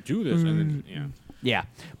possibly do this. And then, yeah. Yeah,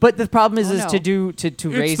 but the problem is, Oh, is no. to do to It's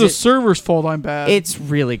raise the it. server's fault. I'm bad. It's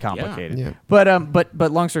really complicated. Yeah.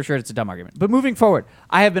 But long story short, it's a dumb argument. But moving forward,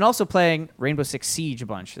 I have been also playing Rainbow Six Siege a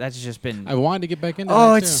bunch. That's just been. I wanted to get back into.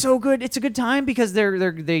 Oh, that it's too. so good. It's a good time because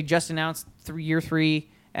they just announced year 3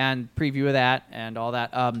 and preview of that and all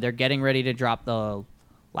that. They're getting ready to drop the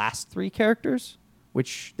last 3 characters,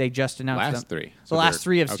 which they just announced. Last them. 3. The So last they're-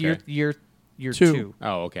 3 of okay. year Two. 2.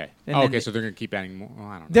 Oh, okay. And Oh, then okay, they- so they're gonna keep adding more. Well,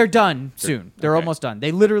 I don't know. They're done soon. They're okay. almost done.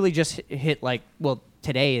 They literally just hit like, well,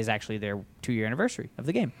 today is actually their 2-year anniversary of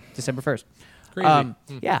the game, December 1st. Crazy.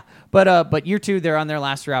 Yeah, but year 2 they're on their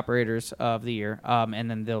last 3 operators of the year, and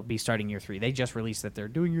then they'll be starting year 3. They just released that they're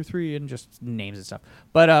doing year 3 and just names and stuff.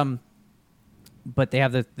 But they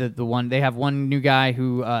have the one. They have one new guy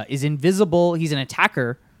who is invisible. He's an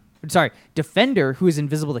attacker. Sorry, defender who is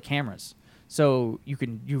invisible to cameras. So you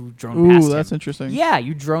drone Ooh, past him. that's interesting. Yeah,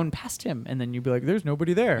 you drone past him, and then you'd be like, "There's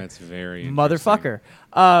nobody there." That's very motherfucker.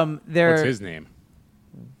 They're What's his name?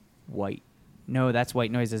 White. No, that's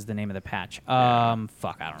White Noise is the name of the patch.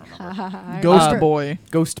 Fuck, I don't remember. Ghost Boy.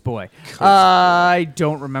 Ghost Boy. I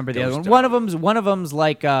don't remember the other Ghost one. Dog. One of them's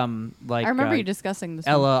like I remember you discussing this.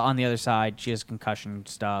 one. Ella on the other side. She has concussion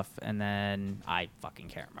stuff, and then I fucking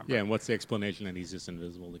can't remember. Yeah, and what's the explanation that he's just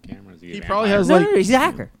invisible to cameras? He probably has No, like no, he's a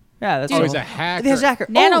hacker. Yeah, that's Oh, all. he's a hacker. He's a hacker.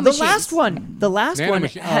 Nano the machines. last one. The last one.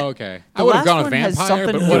 Nanomachine- had- oh, okay. the I would have last gone with one has vampire,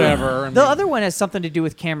 but something- whatever. I The mean- other one has something to do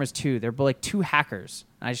with cameras too. They're like 2 hackers.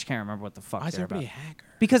 I just can't remember what the fuck Why is they're everybody about. a hacker?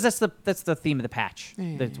 Because that's the theme of the patch.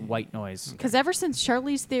 That's White Noise. Because ever since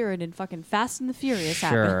Charlize Theron in fucking Fast and the Furious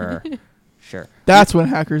happened. Sure. Sure. that's when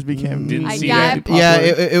hackers became. Didn't I see got that. Yeah,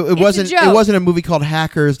 popular. it wasn't. It joke. wasn't a movie called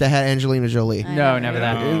Hackers that had Angelina Jolie. No, never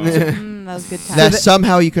that. That was good time. That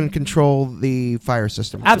somehow you can control the fire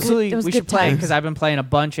system. Absolutely, It was we good should play times. because I've been playing a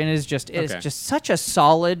bunch, and it's just Okay. such a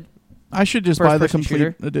solid. I should just buy the First-person complete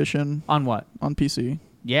shooter? edition On what? on PC.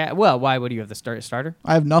 Yeah. Well, why would you have the starter?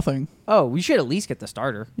 I have nothing. Oh, we should at least get the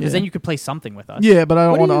starter because Yeah. then you could play something with us. Yeah, but I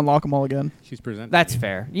don't What do want to you- unlock them all again. She's presenting. That's you.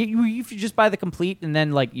 fair. If you just buy the complete and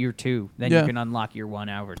then like year 2, then Yeah. you can unlock year 1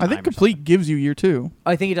 over I time. think or complete gives you year 2. something.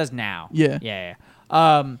 I think it does now. Yeah. Yeah.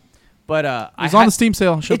 But It was on the Steam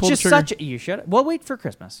sale. Should It's pull the just trigger. such. You should. Well, wait for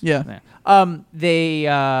Christmas. Yeah. They.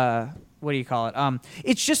 What do you call it?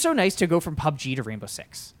 It's just so nice to go from PUBG to Rainbow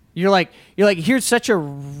Six. You're like here's such a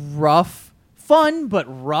rough, fun but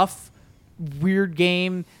rough, weird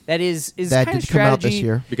game that is That kind did of come out strategy this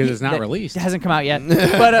year. Because it's not that released. It hasn't come out yet.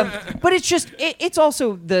 But it's just it's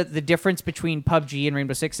also the difference between PUBG and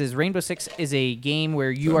Rainbow Six is Rainbow Six is a game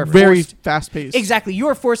where you are very forced, fast paced. exactly you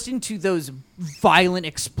are forced into those violent,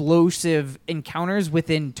 explosive encounters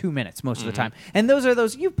within 2 minutes most of the time, and those are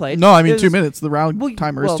those you've played. No, I mean There's- 2 minutes. The round well,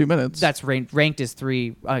 timer well, is 2 minutes. That's ranked is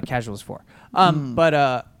 3, casual is 4.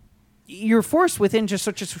 But you're forced within just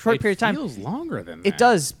such a short period of time. It feels longer than that. It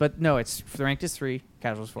does, but no, it's ranked is 3,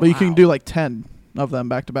 casual is 4. but you can Wow. do like 10 of them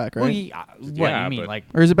back to back, right? Well, what do Yeah, you mean? but- Like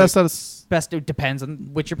Or is it best out of? best? It depends on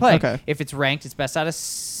what you're playing. Okay. If it's ranked, it's best out of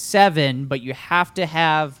 7, but you have to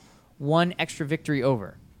have 1 extra victory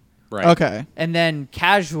over. Right. Okay. And then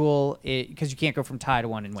casual, because you can't go from tie to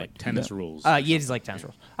 1 and win. Like tennis rules. Yeah, it is like tennis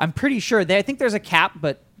rules. I'm pretty sure. I think there's a cap,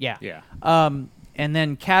 but yeah. Yeah. And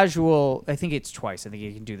then casual, I think it's twice. I think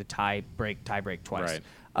you can do the tie break twice. Right.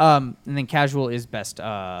 And then casual is best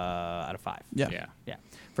out of 5. Yeah. Yeah. Yeah.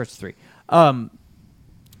 First 3.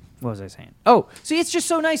 What was I saying? Oh, see, it's just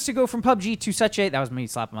so nice to go from PUBG to such a. That was me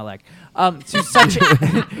slapping my leg. To such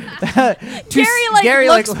a. Gary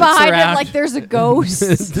looks behind him around. like there's a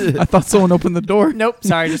ghost. I thought someone opened the door. Nope,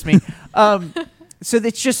 sorry, just me. So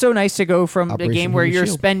it's just so nice to go from a Operation game where Human you're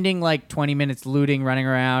Shield. spending like 20 minutes looting, running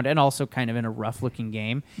around, and also kind of in a rough-looking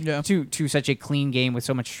game, Yeah. to such a clean game with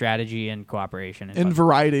so much strategy and cooperation And fun.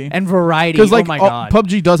 variety. and variety. Because like oh my god,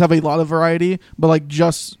 PUBG does have a lot of variety, but like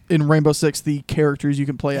just in Rainbow Six, the characters you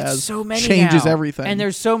can play There's as so many changes now. everything. And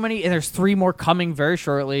there's so many, and there's 3 more coming very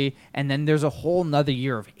shortly, and then there's a whole nother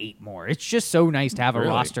year of 8 more. It's just so nice to have a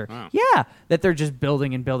Really? roster. Wow. Yeah, that they're just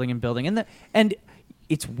building and building and building, and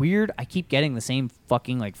it's weird. I keep getting the same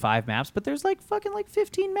fucking like 5 maps, but there's like fucking like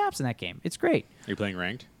 15 maps in that game. It's great. Are you playing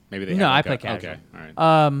ranked? Maybe they. No, have I like play a, casual. Okay. All right.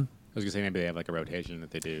 I I was gonna say maybe they have like a rotation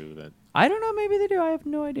that they do that I don't know. Maybe they do. I have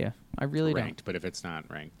no idea. I really ranked, but if it's not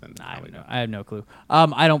ranked, then don't. I probably have, no, not. I have no clue.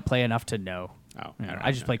 I don't play enough to know. Oh, You know, all right,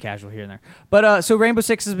 I just yeah. play casual here and there. But so Rainbow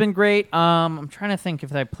Six has been great. I'm trying to think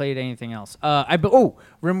if I played anything else.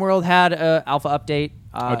 RimWorld had a alpha update.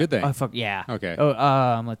 Oh, did they? Oh, fuck yeah. Okay.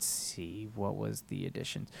 Oh, let's see. What was the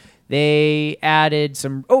additions? They added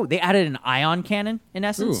some. Oh, they added an ion cannon in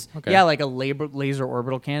essence. Ooh, okay. Yeah, like a laser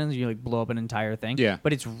orbital cannon. You like blow up an entire thing. Yeah.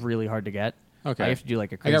 But it's really hard to get. Okay. You have to do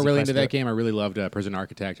like a I crazy got really quest into to that it. game. I really loved Prison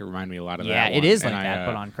Architect. It reminded me a lot of Yeah, that. it one. is like And that, I,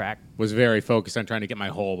 but on crack. was very focused on trying to get my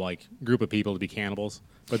whole like group of people to be cannibals.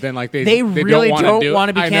 But then like They really don't want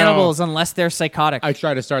to be I know. cannibals unless they're psychotic. I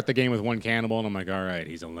try to start the game with one cannibal, and I'm like, all right,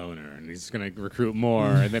 he's a loner, and he's going to recruit more,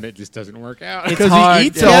 and then it just doesn't work out. It's 'Cause he hard.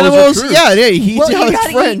 eats Yeah. all his Cannibals? recruits. Yeah, he eats Well, all you his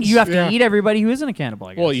gotta friends. eat. You have Yeah. to eat everybody who isn't a cannibal.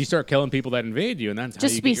 I guess. Well, you start killing people that invade you, and that's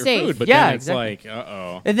Just how you to be get your safe. food. But Yeah, then it's exactly. like,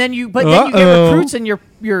 uh-oh. and then you get Uh-oh. recruits, and your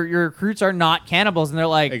recruits are not cannibals, and they're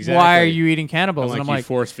like, "Why Exactly. are you eating And cannibals?" like And you I'm like,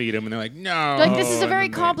 force feed them, and they're like, no. Like, this is a and very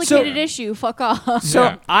then they- complicated Yeah. issue. Fuck off. so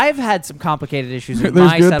Yeah. I've had some complicated issues in There's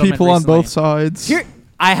my good settlement people on recently. both sides. Here,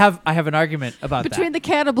 I have an argument about Between that. the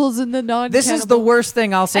cannibals and the non. This is the worst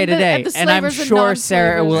thing I'll say And the- today, and the and I'm slavers and sure Sarah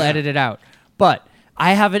non-slavers. will Yeah. edit it out. But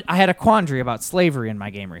I had a quandary about slavery in my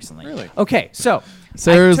game recently. Really? Okay, so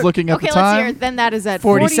Sarah's took- looking at Okay, the let's hear time. it. Then that is at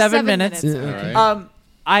 47 47 minutes. minutes. All right.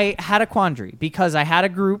 I had a quandary because I had a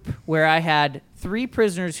group where I had 3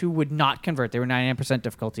 prisoners who would not convert. They were 99%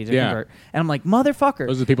 difficulty to Yeah. convert, and I'm like, motherfucker.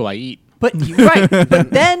 Those are the people I eat. But right,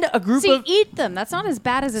 but then a group See, of eat them. That's not as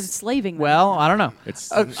bad as enslaving them. well, I don't know.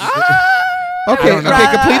 It's Okay, don't know.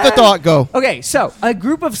 okay, complete the thought. Go. Okay, so a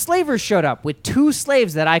group of slavers showed up with 2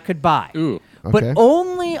 slaves that I could buy. ooh. But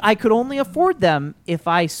Okay. I could only afford them if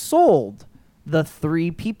I sold the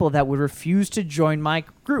 3 people that would refuse to join my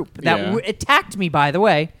group. That Yeah. attacked me, by the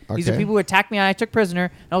way. These are Okay. people who attacked me and I took prisoner.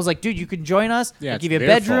 And I was like, dude, you can join us. Yeah, I'll it's give you a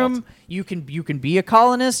their bedroom. fault. You can be a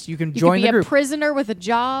colonist. You can you join could be the group. a prisoner with a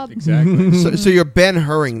job. Exactly. So you're Ben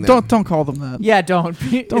Hurring them. Don't call them that. Yeah, don't.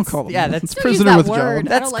 Don't call them Yeah, that. that's It's Don't use prisoner that with a word. job. I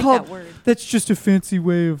that's don't like called. that word. That's just a fancy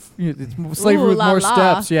way of it's slavery Ooh, with la more la.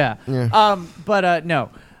 steps. Yeah. Yeah. But no.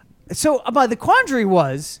 So the quandary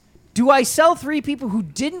was, do I sell 3 people who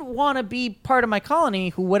didn't want to be part of my colony?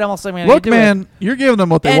 Who what else am I going to Look, do? man, you're giving them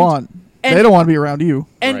what they And- want. and- They don't want to be around you.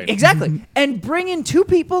 And Right. exactly, and bring in 2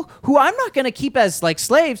 people who I'm not going to keep as like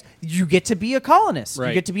slaves. You get to be a colonist. You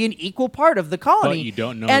Right. get to be an equal part of the colony. But you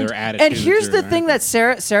don't know and, their And attitudes here's or the thing that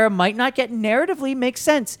anything. Sarah might not get narratively makes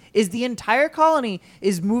sense is the entire colony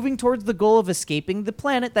is moving towards the goal of escaping the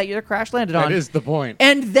planet that you crash landed on. That is the point.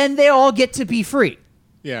 And then they all get to be free.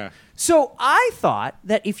 Yeah. So I thought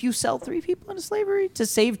that if you sell 3 people into slavery to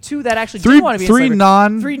save 2 that actually Three- do want to be three in slavery,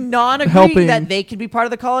 non- 3 non-agreeing helping. that they can be part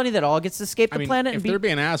of the colony that all gets to escape I the mean, planet if and be they're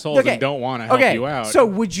being assholes Okay. and don't want to help okay. you out. So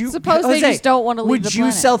would you Suppose they Jose, just don't wanna leave Would the you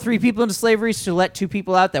planet. sell 3 people into slavery to let 2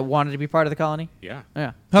 people out that wanted to be part of the colony? yeah.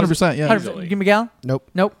 Yeah, 100%, yeah. 100%. Give Miguel. Nope.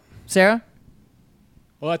 Nope. Sarah.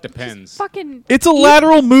 Well, that depends. Fucking. It's a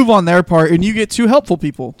lateral move on their part, and you get 2 helpful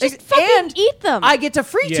people. Just fucking eat them. I get to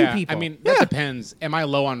free 2 Yeah, people. I mean, that Yeah. depends. Am I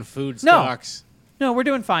low on food No. stocks? no, we're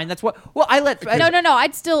doing fine. That's what. Well, I let. no.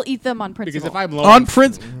 I'd still eat them on principle. Because if I'm low On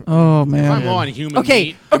Prince. Oh, if I'm man. low on human Okay,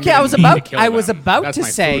 meat, I'm okay. gonna I was need about. to kill I was them. about That's to my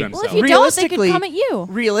say. food I'm Well, if selling. you don't, they could realistically, come at you.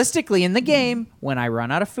 Realistically, in the game, when I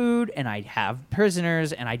run out of food and I have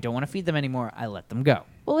prisoners and I don't want to feed them anymore, I let them go.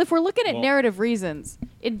 Well, if we're looking at Well- narrative reasons,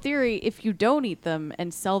 in theory, if you don't eat them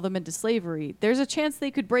and sell them into slavery, there's a chance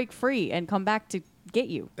they could break free and come back to get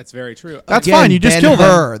you. That's very true. That's Again, fine. You just Ben kill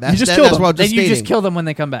Hur. them. That's, You just that- kill that's them. what I'm Then just you just stating. kill them when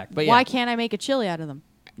they come back. But yeah, Why can't I make a chili out of them?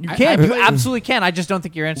 you can. You absolutely can. I just don't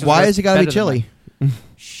think your answer. Why is it got to be chili?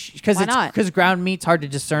 Because Why it's not? because ground meat's hard to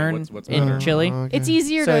discern what's in better? chili, Okay. It's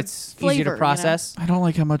easier so to it's flavor, easier to process. I don't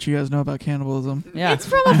like how much you guys know about cannibalism. Yeah, It's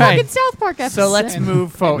from a All fucking right. South Park episode. So let's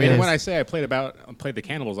move forward. And when I say I played the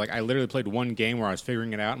cannibals, like I literally played one game where I was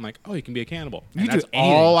figuring it out. I'm like, oh, you can be a cannibal. And You do that's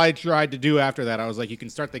anything. all I tried to do after that. I was like, you can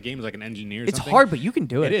start the game as like an engineer. Or It's something. hard, but you can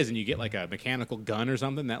do it. It is, and you get like a mechanical gun or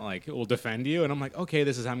something that like will defend you. And I'm like, okay,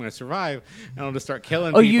 this is how I'm going to survive. And I'll just start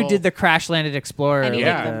killing. Oh, people. you did the crash landed explorer. And like you-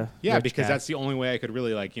 Yeah, the yeah, rich because guy. that's the only way I could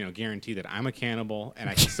really like guarantee that I'm a cannibal and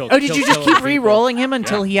I can still. Oh, did you just kill keep people. re-rolling him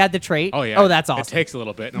until Yeah. he had the trait? Oh yeah. Oh, that's awesome. It takes a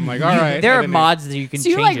little bit, and I'm like, all right. There are and then mods that you can so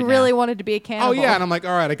you change like it now. really wanted to be a Oh cannibal. yeah, and I'm like,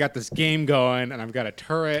 all right, I got this game going, and I've got a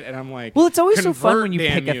turret, and I'm like, Well, it's always so fun convert, when you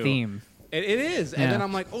damn pick a you. theme. It is, Yeah. and then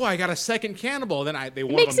I'm like, oh, I got a second cannibal. Then they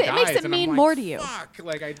one makes of them it- makes dies, it and I'm mean like, more to you. Fuck,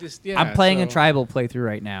 like I just yeah. I'm playing a so- tribal playthrough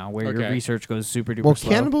right now where your Okay. research goes super duper Well, slow.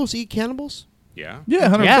 cannibals eat cannibals? Yeah. Yeah,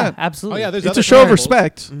 100%. Yeah, Oh absolutely. yeah, there's It's other a show of cannibals.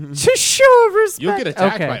 respect. Just show of respect. You'll get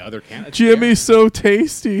attacked Okay. by other cannibals. Jimmy's so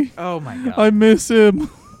tasty. Oh my god. I miss him.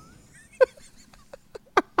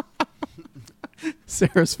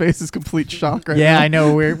 Sarah's face is complete shock right yeah, now. I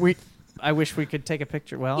know. We. I wish we could take a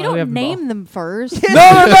picture. Well, You we don't have name them first. No.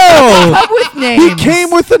 Come with He names.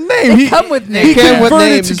 came with a name. He come with He names. came with converted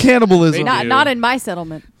names. to cannibalism. They not do. not in my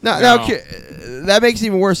settlement. No, No. that makes it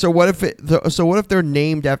even worse. So what if what if they're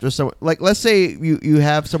named after someone? Like, let's say you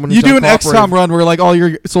have someone. You who's do an uncooperative. XCOM run where like all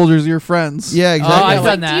your soldiers are your friends. Yeah, I've exactly. done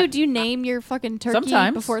Like, that. do you name your fucking turkey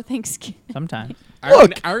Sometimes. before Thanksgiving? Sometimes.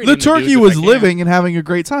 Look, I already the need to do turkey as was I can. living and having a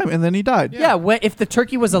great time, and then he died. Yeah, if the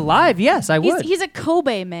turkey was alive, yes, I would. He's a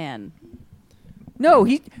Kobe man. No,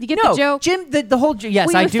 he. You get no, the joke? Jim. The whole. Yes,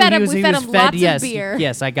 We I would do. fed He him- was. we He fed was him fed. lots of Yes, beer.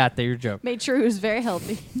 yes, I got your joke. Made sure he was very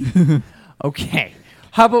healthy. Okay,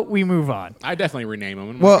 how about we move on? I definitely rename him.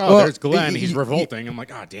 I'm Well, like, oh, well, there's Glenn. y- He's y- revolting. I'm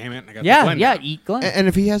like, oh, damn it. I got Yeah, Glenn yeah. now. Eat Glenn. And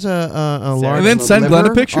if he has a large And then send Glenn a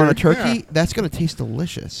liver picture. on a turkey, Yeah. that's going to taste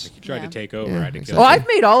delicious. He tried Yeah. to take over. Yeah, I had to kill exactly. Oh, him. I've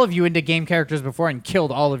made all of you into game characters before and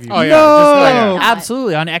killed all of you. Oh, yeah. No! Just,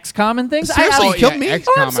 Absolutely on XCOM and things. Seriously? I, You killed me? XCOM,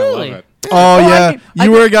 Oh, absolutely. I love it. Oh, I yeah. mean, I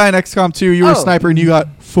you were did- a guy in XCOM 2. You were a Oh. sniper, and you got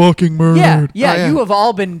fucking murdered. yeah, yeah, Oh, yeah. You have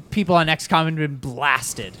all been people on XCOM and been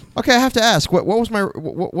blasted. Okay, I have to ask, what was my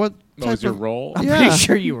what What type was your of- role? I'm Yeah. pretty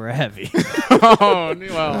sure you were heavy. Oh,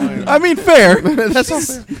 well. I mean, fair. That's all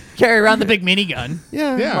fair. Carry around the big minigun,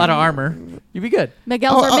 Yeah. Yeah. a lot of armor. You'd be good.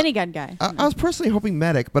 Miguel's Oh, our minigun guy. I was personally hoping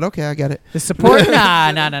medic, but okay, I get it. The support?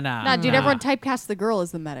 Nah. Nah, dude, everyone typecasts the girl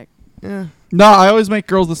as the medic. Yeah. No, I always make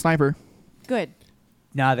girls the sniper. Good.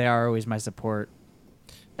 Nah, they are always my support.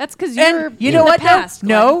 That's because you're And you in know the what? past,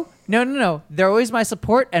 No. They're always my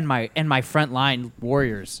support and my frontline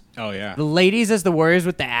warriors. Oh, yeah. The ladies as the warriors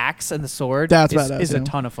with the axe and the sword. That's is, badass, is a yeah.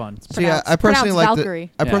 ton of fun. See, I personally pronounced like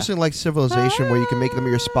Valkyrie. I Yeah. personally like Civilization, where you can make them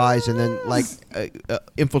your spies and then like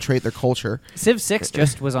infiltrate their culture. Civ 6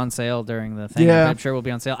 just was on sale during the thing. Yeah. I'm sure will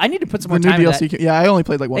be on sale. I need to put some The more new time into DLC. that. Yeah, I only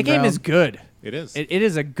played like one That game round. is good. It is. It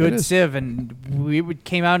is a good It is. Civ, and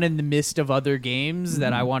came out in the midst of other games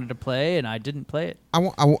that Mm-hmm. I wanted to play, and I didn't play it.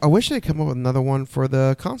 I wish they'd come up with another one for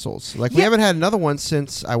the consoles. Like we Yeah. haven't had another one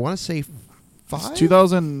since I want to say 5.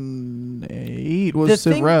 2008 was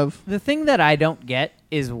Civ Rev. The thing that I don't get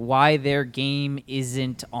is why their game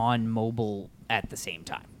isn't on mobile at the same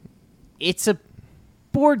time. It's a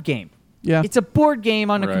board game. Yeah. It's a board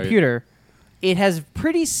game on a Right. computer. It has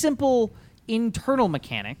pretty simple internal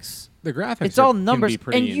mechanics. The graphics It's all can be numbers,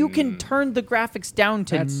 pretty and you can turn the graphics down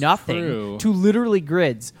to That's nothing, true. to literally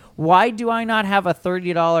grids. Why do I not have a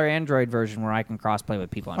 $30 Android version where I can crossplay with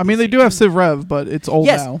people on I mean, they PC? do have Civ Rev, but it's old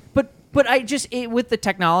Yes, now. but I just with the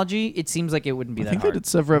technology, it seems like it wouldn't be I that think hard. they did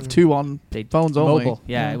Civ Rev 2 on They- phones only. Mobile,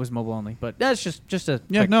 yeah, it was mobile only. But that's just a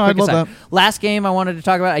Yeah, quick, no, quick I'd love aside. that. Last game I wanted to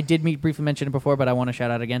talk about, I did briefly mention it before, but I want to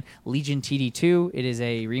shout out again. Legion TD2. It is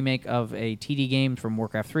a remake of a TD game from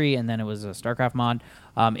Warcraft 3, and then it was a StarCraft mod.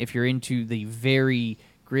 If you're into the very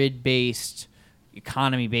grid-based,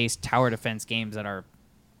 economy-based tower defense games that are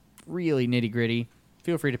really nitty-gritty,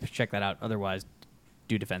 feel free to check that out. Otherwise,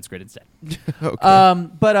 do Defense Grid instead. Okay.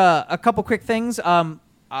 But a couple quick things.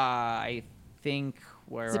 I think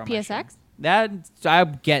where Is it am I PSX? showing? That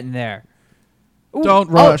I'm getting there. Ooh, Don't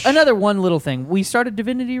rush. Another one little thing. We started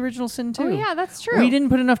Divinity Original Sin 2. Oh yeah, that's true. We didn't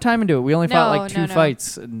put enough time into it. We only fought No, like 2 no, no.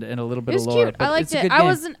 fights and a little bit It was of lore. cute. but I liked it's a it. good I game.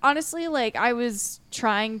 wasn't honestly like I was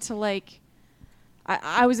trying to like.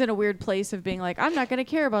 I was in a weird place of being like I'm not gonna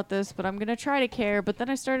care about this, but I'm gonna try to care. But then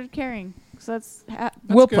I started caring. So that's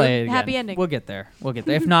We'll good. play it again. Happy ending. We'll get there.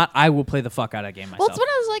 If not, I will play the fuck out of that game myself. Well, it's one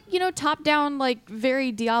of those like top down like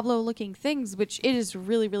very Diablo looking things, which it is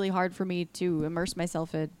really really hard for me to immerse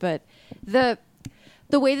myself in. But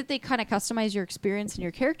the way that they kind of customize your experience and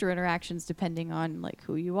your character interactions depending on like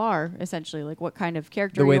who you are, essentially like what kind of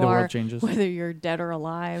character The way you the are, world changes. whether you're dead or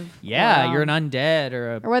alive. yeah, or, you're an undead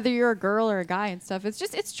or a or whether you're a girl or a guy and stuff.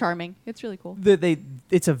 It's charming. It's really cool.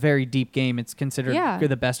 it's a very deep game. It's considered Yeah.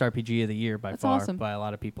 the best RPG of the year by That's far awesome. by a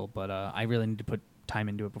lot of people. But I really need to put time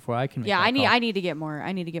into it before I can. Make Yeah, that I call. need to get more.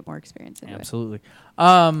 I need to get more experience into Absolutely.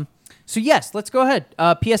 So yes, let's go ahead.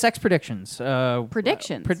 PSX predictions.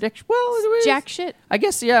 Predictions? Prediction. Well, it. it is- Jack shit. I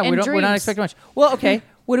guess yeah. And We're not dreams. expecting much. Well, okay.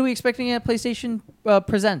 What are we expecting at PlayStation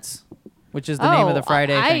Presents, which is the name of the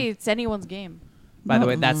Friday thing? It's anyone's game. By the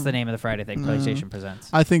way, that's the name of the Friday thing. PlayStation Presents.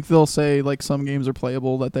 I think they'll say like some games are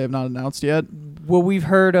playable that they have not announced yet. Well, we've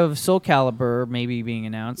heard of Soul Calibur maybe being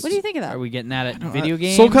announced. What do you think of that? Are we getting that at video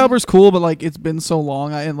game? Soul Calibur's cool, but like it's been so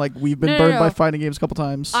long, and like we've been No, burned no. by fighting games a couple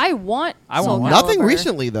times. I want. Soul one. Nothing Calibur.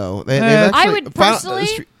 recently though. They've I I actually would found- personally.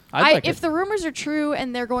 I'd like if it. the rumors are true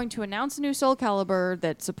and they're going to announce a new Soul Calibur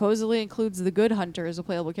that supposedly includes the Good Hunter as a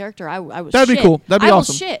playable character, I would. That'd be shit. cool. That'd be I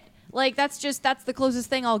awesome. will shit. Like that's the closest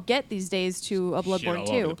thing I'll get these days to a Bloodborne all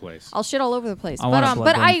 2. over the place. I'll shit all over the place. I want a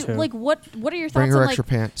but I Bloodborne 2. like what are your thoughts bring her on like extra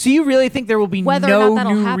pants. So you really think there will be Whether or no not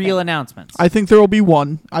that'll new happen. real announcements? I think there will be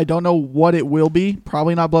one. I don't know what it will be.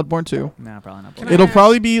 Probably not Bloodborne 2. Nah, probably not. Can I It'll ask-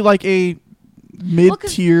 probably be like a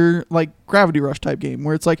mid-tier, like Gravity Rush type game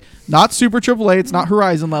where it's like not super AAA, it's not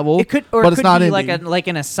Horizon level, It could, or but it it's could not be indie. like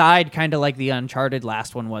an aside, kind of like the Uncharted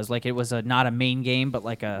last one was. Like it was not a main game, but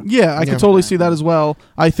like a. Yeah, I Yeah. could totally see that as well.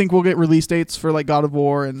 I think we'll get release dates for like God of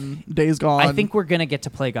War and Days Gone. I think we're gonna get to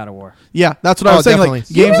play God of War. Yeah, that's what I Oh, was saying. Like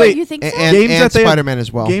definitely. games Really? they You think so? And, Games and that they have- Spider-Man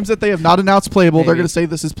as well. games that they have not announced playable, they're Maybe. going to say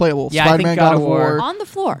this is playable. Yeah, I think Spider-Man, God God of of War- War, On the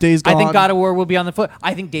floor. Days Gone. I think God of War will be on the floor.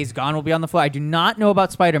 I think Days Gone will be on the floor. I do not know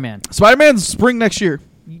about Spider-Man. Spider-Man's spring next year.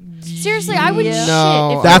 Seriously, I would Yeah. shit.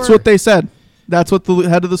 No. If That's they were- what they said. That's what the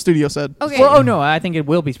head of the studio said. Okay. Well, oh no, I think it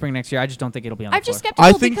will be spring next year. I just don't think it'll be on the I'm floor. just skeptical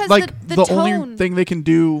I think because like the the tone. only thing they can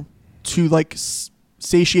do to like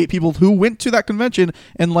satiate people who went to that convention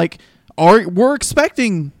and like we're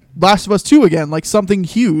expecting Last of Us 2 again, like something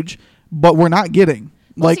huge, but we're not getting.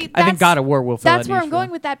 Well, Like, see, I think that's- God of War will fill That's that where niche I'm for going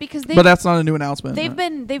them. with that because but that's not a new announcement. they've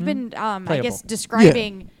been I Playable. guess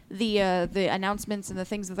describing the announcements and the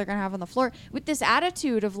things that they're gonna have on the floor with this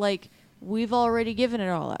attitude of like we've already given it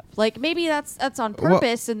all up. Like maybe that's on Well-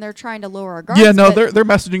 purpose and they're trying to lower our guards. Yeah, no, but- their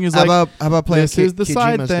messaging is how like about playing this is the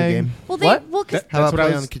side Kojima's thing. new game? well, What? well, 'cause How That's about what I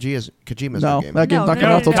playing was- Kojima's no, new game? that game's No, not no, coming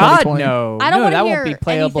no, out till no. God 2020. no, I don't no, wanna that won't hear be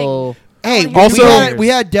playable. Hey, I don't wanna hear we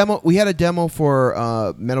rumors. had a demo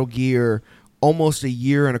for Metal Gear almost a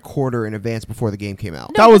year and a quarter in advance before the game came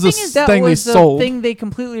out. No, That the was a thing is- That thing they was the sold. thing they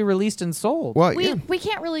completely released and sold. Well, we yeah. we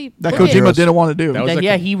can't really That look at- Kojima didn't want to do. That was That- a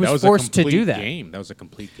yeah, com- he was that was a forced to do complete that. Game. That was a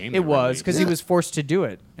complete game. It was because he Yeah. was forced to do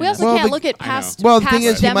it. We also Well, can't the- look at I know. past Well, the past thing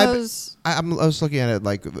is, he might- demos. I was looking at it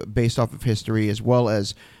like based off of history as well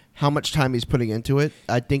as how much time he's putting into it.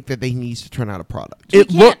 I think that he needs to turn out a product. It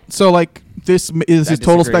can't- looked so like this is I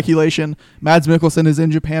total disagree. speculation. Mads Mikkelsen is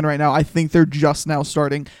in Japan right now. I think they're just now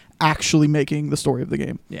starting actually making the story of the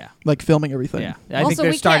game, Yeah, like filming everything. yeah. I Also, think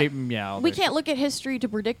they're we starting. Yeah, We can't look at history to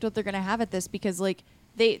predict what they're going to have at this because like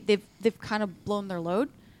they've kind of blown their load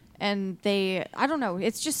and I don't know,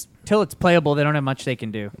 it's just till it's playable. They don't have much they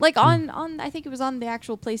can do. like on I think it was on the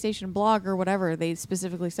actual PlayStation blog or whatever, they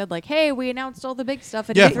specifically said like, hey, we announced all the big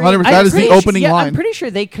stuff at Yeah, E3. 100%. I'm That is the pretty opening yeah, line. I'm pretty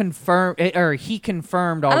sure they confirmed, or he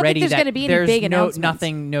confirmed don't think already there's that gonna be any there's big no announcements.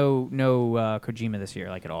 nothing, no Kojima this year,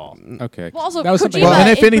 like at all. Okay. Well, also, that was something. Kojima- Well, and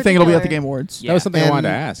if in anything, it'll be at the particular- Game Awards. That was something I And wanted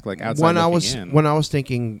to ask. Like outside when I looking was in. when I was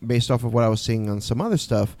thinking based off of what I was seeing on some other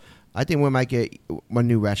stuff, I think we might get a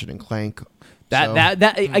new Ratchet and Clank. So-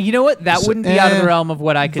 You know what? That So- wouldn't be out of the eh, realm of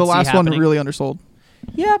what I could The see last one happening. really undersold.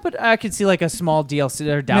 Yeah, but I could see like a small DLC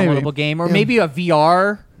or downloadable Maybe. game, or Yeah. maybe a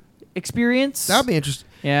VR experience. That would be interesting.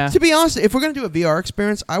 Yeah. To be honest, if we're gonna do a VR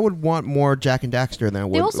experience, I would want more Jack and Daxter than I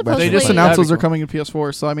would. will Ratchet supposedly- They and just Clank. announced That'd be those are cool. coming to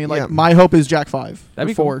PS4. So I mean, like Yeah. my hope is Jack 5 That'd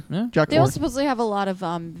or be cool. 4. Yeah. Jack They will 4. supposedly have a lot of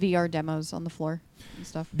VR demos on the floor and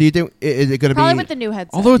stuff. Do you think is it gonna Probably be? with the new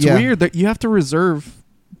headset. Although it's Yeah. weird that you have to reserve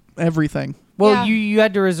everything. Well, Yeah. you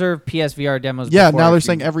had to reserve PSVR demos. Yeah, before now they're if you-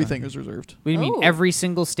 saying everything is reserved. What do you mean? Oh. Every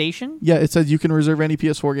single station? Yeah, it says you can reserve any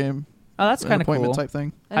PS4 game. Oh, that's an kind of appointment cool. type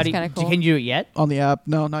thing That's kind of cool. Can you do it yet? on the app.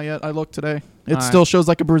 No, not yet. I looked today. It All still right. shows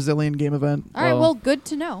like a Brazilian game event. All right, well- well, good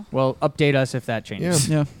to know. Well, update us if that changes.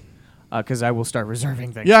 Yeah, Because I will start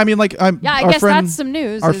reserving things. yeah. I mean, like Yeah, I our guess friend, that's some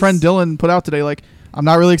news. our is- friend Dylan put out today. Like, I'm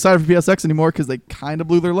not really excited for PSX anymore because they kind of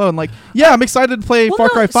blew their load. And like, yeah, I'm excited to play Well, Far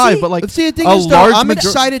no, Cry 5, see- but like, See, the thing a is, though, large I'm major-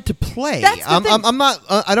 excited to play. That's the thing. I'm not.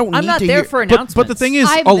 I don't I'm need not to there hear. for announcements. but the thing is,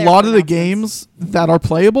 I'm a there lot for of the announcements. games that are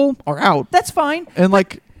playable are out, That's fine. and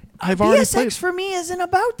like, I've already PSX played. for me isn't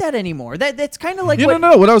about that anymore. That's kind of like You what, don't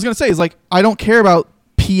know what I was gonna say is like, I don't care about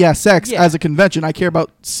PSX Yeah. as a convention. I care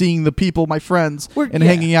about seeing the people, my friends, We're- and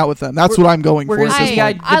yeah. hing out with them. That's We're- what I'm going We're for. gonna at see this the,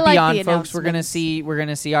 point. I like the Beyond folks. We're announcements.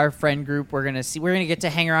 gonna see our friend group. We're gonna get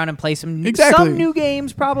to hang around and play some Exactly. some new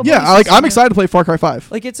games probably. Yeah, some I'm new- excited to play Far Cry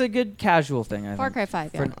 5. Like it's a good casual thing. I Far think. Cry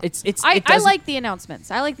 5. Yeah. For- it's it I doesn't- like the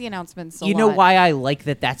announcements. I like the announcements. You know why I like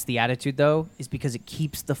that? That's the attitude though, is because it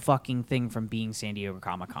keeps the fucking thing from being San Diego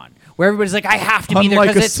Comic Con, where everybody's like, I have to be there Unlike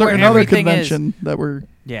because a it's where certain other everything is. convention that we're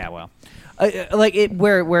Yeah, well, like it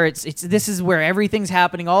where it's this is where everything's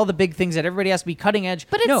happening, all the big things that everybody has to be cutting edge.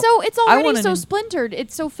 But it's No, it's I already wanna so know- splintered.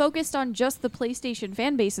 It's so focused on just the PlayStation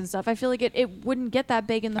fan base and stuff. I feel like it wouldn't get that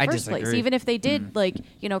big in the I first place, disagree. even if they did like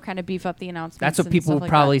kind of beef up the announcements. That's what and people stuff like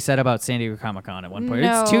probably that. said about San Diego Comic Con at one point.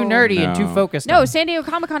 No. It's too nerdy and too No. focused. No, on. San Diego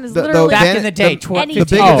Comic Con is The- literally back the- in the day, the- 20, The big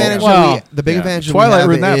 15. advantage, well, the big yeah. advantage that Twilight we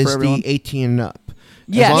ruined that have for is everyone. the 18 and up.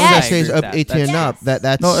 Yes, as long I as it agree stays with up that. 18 and Yes. up,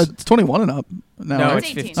 that's no, it's 21 and up. No, No, right? it's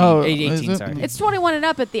 18. 15. Oh, 18, is it? sorry. It's 21 and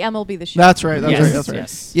up at the MLB the Show. That's right. That's yes, right. That's right.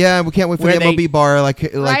 yes. yeah. We can't wait for Where the they- MLB bar. Like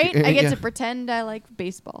right. I get yeah. to pretend I like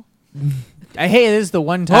baseball. Hey, this is the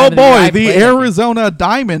one time. Oh of the year boy, I the play that game. Arizona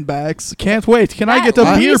Diamondbacks. Can't wait. Can I That get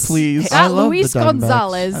a beer, Luis- please? I That love the Luis Diamondbacks.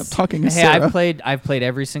 Gonzalez. I'm talking to Hey, Sarah. I've played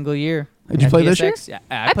every single year. Did you At play this year? PSX? Yeah,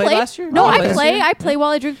 I played last year. No, You I played this play. year? I play while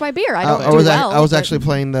I drink my beer. I don't I do was well. I was but- actually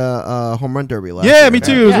playing the home run derby last Yeah, year. me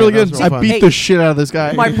too. It was Yeah, really that was good. real I fun. beat Hey, the shit out of this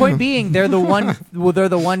guy. My point being, they're the one. Well, they're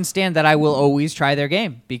the one stand that I will always try their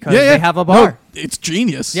game because yeah, yeah. they have a No, bar. it's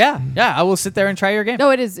genius. Yeah, yeah. I will sit there and try your game. No,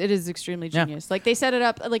 it is extremely Yeah. genius. Like they set it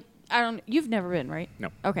up. Like I don't. You've never been, right? No.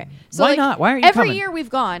 Okay. So Why like, not? Why aren't you every coming? year we've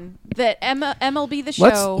gone. That MLB the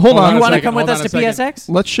Let's show. hold on. You a want to second. come with hold us on to a second. PSX?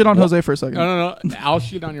 Let's shit on Jose for a second. No. I'll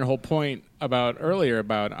shoot on your whole point about earlier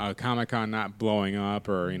about Comic-Con not blowing up,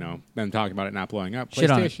 or them talking about it not blowing up. Shit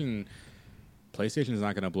on it. PlayStation is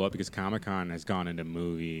not going to blow up because Comic-Con has gone into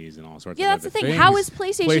movies and all sorts Yeah, of that's the other thing. things. How is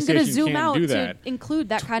PlayStation going to zoom can't out do to that. include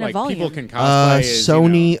that kind of Like, volume? people can cosplay as,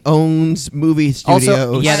 Sony owns movie studios.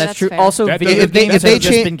 Also, yeah, Yeah, that's that's true. fair. Also, That video doesn't- games if they have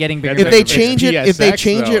just change- been getting bigger. if and they bigger. change it, if they PSX,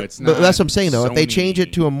 change though, it, it's but that's what I'm saying though. If they Sony. change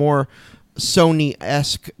it to a more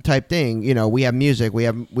Sony-esque type thing, we have music, we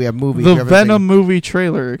have movies. we The have everything. Venom movie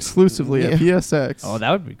trailer exclusively at PSX. Oh,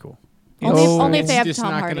 that would be cool. Only if It's they have just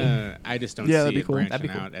Tom not Hardy. I just don't Yeah, see that'd be it cool. branching That'd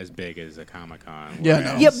be cool. out as big as a Comic-Con. Yeah,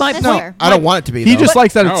 whereas- no. Yeah, my That's point. fair. I don't want it to be. He though. just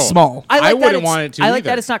likes that No. it's small. I like I that wouldn't it's- want it to I like either.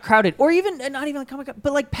 that it's not crowded, or even not even a Comic Con,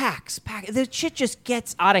 but like PAX. The shit just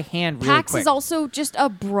gets out of hand really PAX quick. is also just a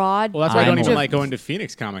broad. Well, that's why I I'm don't even with- like going to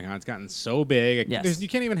Phoenix Comic-Con. It's gotten so big. Yes. You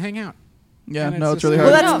can't even hang out. Yeah, And no, it's it's really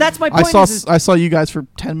just- hard. Well, that's my I point. saw is- I saw you guys for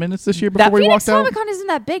 10 minutes this year before That we Phoenix walked out. Comic Con isn't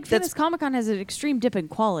that big. That's- Phoenix Comic Con has an extreme dip in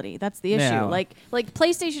quality. That's the issue. Yeah. Like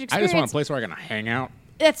PlayStation Experience. I just want a place where I can hang out.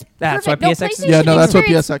 That's That's perfect. why No, PSX is- PlayStation Yeah, no, that's what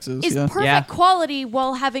Experience PSX is, yeah. perfect Yeah. quality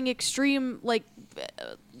while having extreme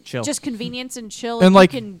chill. just convenience and chill. And, And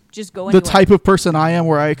like, you can just go The anywhere. type of person I am,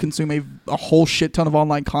 where I consume a whole shit ton of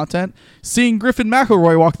online content, seeing Griffin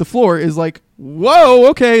McElroy walk the floor is like, whoa,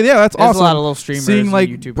 okay, yeah, that's There's awesome. a lot of little streamers Seeing and like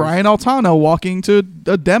YouTubers. Brian Altano walking to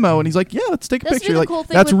a demo, and he's like, yeah, let's take a That's picture. the Like cool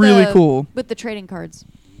thing that's with really the- cool. with the trading cards.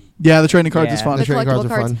 Yeah, the trading cards is Yeah. fun. The The trading collectible cards are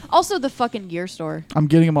cards. fun. Also, the fucking gear store. I'm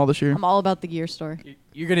getting them all this year. I'm all about the gear store.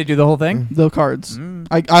 You're gonna do the whole thing. The cards.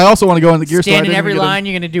 I also want to go in the gear store. I Stand in didn't every even get line.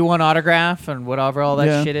 You're gonna do one autograph and whatever all that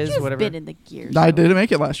Yeah. shit is. You've Whatever. been in the gear I store. didn't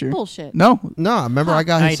make it last year. Bullshit. No, No, remember I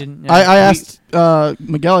got No, you his. didn't. I Yeah. asked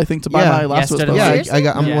Miguel, I think, to buy Yeah. my last Yes, of Us. to the- Yeah, Seriously? I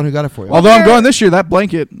got. I'm Yeah. the one who got it for you. Although I'm they're- going this year, that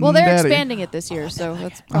blanket. Well, they're daddy. expanding it this year, so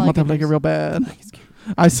that's I probably want that good blanket news. real bad.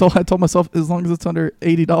 I told myself as long as it's under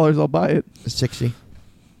 $80, I'll buy it. 60.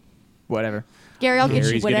 Whatever. Gary, I'll get you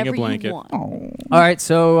Gary's getting a whatever you blanket. want. Oh, All right.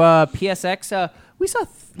 So PSX.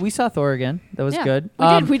 We saw Thor again. That was Yeah, good.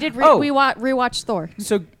 We did. Oh, We rewatched Thor.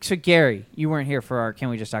 so Gary, you weren't here for our. Can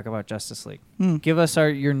we just talk about Justice League? Hmm. Give us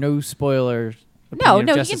your no spoilers. No, opinion of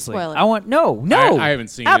no, you Justice can League. spoil it. I want no. I haven't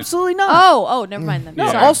seen it. Absolutely not. Oh, never mind then. No.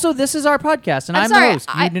 Yeah. Sorry. Also, this is our podcast, and I'm I'm sorry, the host.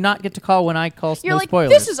 You I- do not get to call when I call You're no like, spoilers.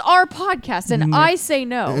 this is our podcast, and I say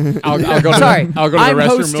no. I'll go to Sorry, I'll go to the I'm restroom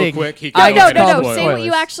hosting. real quick. He I can get go to ahead call and the Say spoil. what you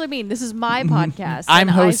spoilers. actually mean. This is my podcast. I'm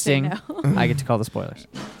and I say hosting. no. I get to call the spoilers.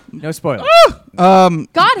 No spoilers. God,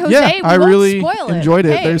 Jose, yeah, we I won't really spoil it. enjoyed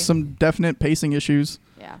it. Hey. There's some definite pacing issues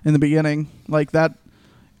Yeah. in the beginning. Like that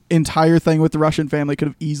entire thing with the Russian family could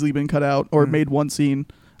have easily been cut out or made one scene.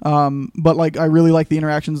 But like, I really like the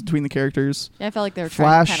interactions between the characters. Yeah, I felt like they were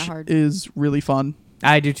trying kind of Flash hard. is really fun.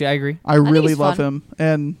 I do too. I agree. I think really he's love fun. him,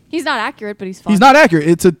 and He's not accurate, but he's fun. he's not accurate.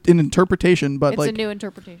 It's an interpretation, but It's like a new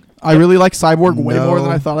interpretation. I really like Cyborg way more No.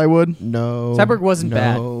 than I thought I would. No. Cyborg wasn't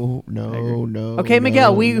bad. No. Okay,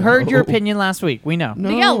 Miguel, we no. heard your opinion last week. We know. No.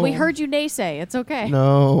 Miguel, we heard you naysay. It's okay.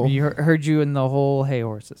 No. We heard you in the whole hay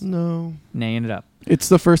horses. No. Naying it up. It's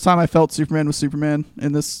the first time I felt Superman was Superman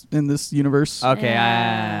in this universe. Okay.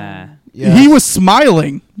 Yeah. Yes. He was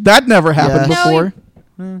smiling. That never happened Yes.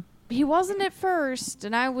 before. He wasn't at first,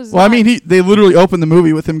 and I was. Well, I not. mean, they literally opened the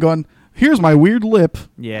movie with him going, "Here's my weird lip."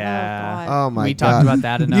 Yeah. God. Oh my We god. talked about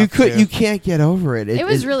that enough. You too. you can't get over it. It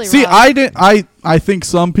was really See, rough. I didn't. I think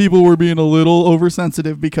some people were being a little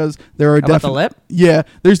oversensitive because there are About the definitely lip? Yeah,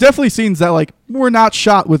 there's definitely scenes that like were not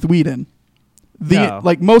shot with Whedon. No.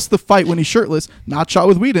 Like most of the fight when he's shirtless, not shot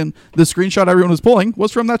with Whedon. The screenshot everyone was pulling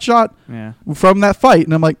was from that shot Yeah. from that fight,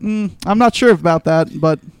 and I'm like, I'm not sure about that,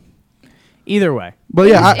 but Either way. But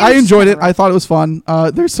It yeah, was- it I was enjoyed it. kinda I rough. thought it was fun.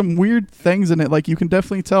 There's some weird things in it. Like you can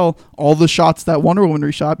definitely tell all the shots that Wonder Woman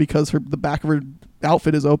reshot because the back of her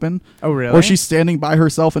outfit is open, Oh, really? or she's standing by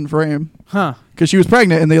herself in frame Huh. because she was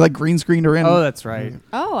pregnant and they like green screened her in. Oh, that's right.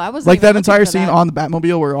 Oh, I was like that entire scene on the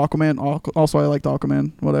Batmobile where Aquaman. Also, I liked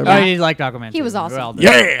Aquaman. Whatever. Oh, you like Aquaman. He too. was awesome. Well done.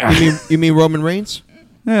 Yeah. You mean Roman Reigns?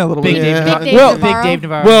 Yeah, a little Big bit. Dave, Yeah. Big Dave Well, Navarro. Big Dave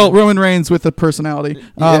Navarro. Well, Roman Reigns with a personality.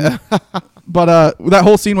 But that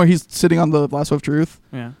whole scene where he's sitting on the lasso of truth,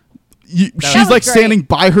 yeah. she's was like great. standing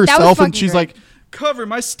by That was herself and fucking she's great. like, cover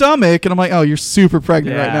my stomach, and I'm like, oh, you're super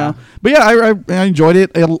pregnant right Yeah. now. But yeah, I enjoyed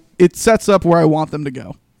it. It sets up where I want them to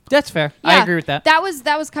go. That's fair. I Yeah, agree with that. That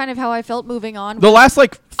was kind of how I felt moving on. The last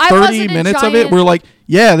like I 30 wasn't a minutes of it giant- were like,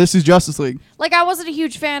 yeah, this is Justice League. Like, I wasn't a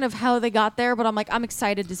huge fan of how they got there, but I'm like, I'm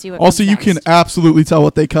excited to see what. Also, comes you next. can absolutely tell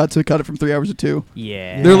what they cut to cut it from 3 hours to 2.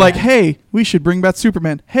 Yeah. They're like, hey, we should bring back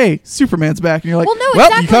Superman. Hey, Superman's back. And you're like, Well, no, you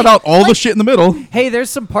exactly. cut out all the Like- shit in the middle. hey, there's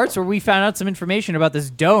some parts where we found out some information about this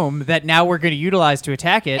dome that now we're going to utilize to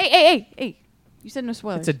attack it. Hey! You said no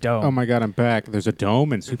spoilers. It's a dome. Oh my god, I'm back. There's a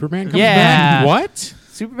dome and Superman comes Yeah. back? What?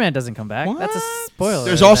 Superman doesn't come back. That's a What? spoiler.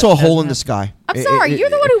 There's also That a hole in hasn't the happened. sky. I'm sorry, you're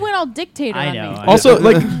the one who went all dictator I on know, me. I Also,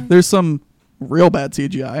 like, there's some real bad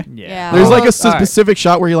CGI. Yeah. There's like a All right. specific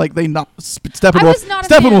shot where you like they not I Steppenwolf. was not a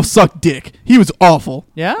Steppenwolf fan. sucked dick. He was awful.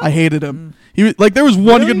 Yeah? I hated him. He was, like there was one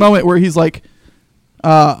Really? good moment where he's like,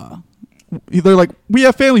 they're like, we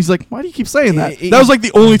have families. He's like, why do you keep saying that? He- That was like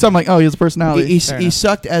the only time like, oh, he has a personality. Fair He enough.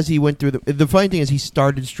 sucked as he went through the funny thing is he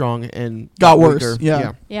started strong and got worse. weaker.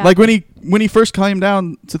 Yeah. Yeah. Like when he first came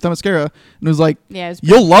down to Themyscira and was like, Yeah, it was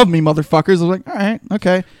you'll love me, motherfuckers. I was like, all right,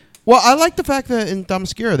 okay. Well, I like the fact that in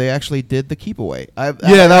Themyscira they actually did the keep away. Yeah,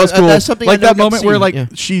 that was cool. That's something like I never that got to moment where see. like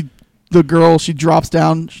Yeah. the girl drops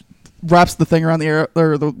down, wraps the thing around the air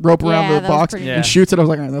or the rope around Yeah, the that was box pretty Yeah. and shoots it. I was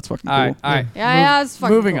like, all right, that's fucking All cool. right. All right. Yeah, it's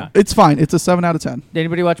fucking Moving cool. on. It's fine. It's a 7 out of 10. Did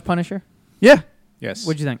anybody watch Punisher? Yeah, Yes.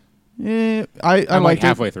 What'd you think? I I'm like liked it.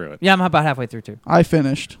 halfway through it. Yeah, I'm about halfway through too. I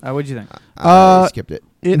finished. What'd you think? I skipped it.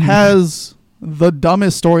 It has the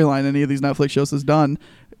dumbest storyline any of these Netflix shows has done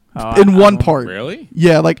Oh, in one part. Really?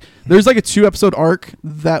 Yeah, like there's like a 2-episode arc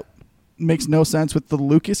that makes no sense with the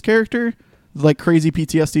Lucas character, the, like crazy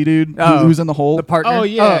PTSD dude Oh, who's in the hole. The partner. Oh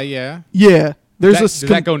yeah, Oh. yeah. Yeah, there's Does a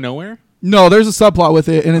that go nowhere? no, there's a subplot with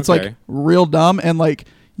it, and it's like Okay. real dumb, and like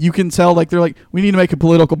you can tell like they're like we need to make a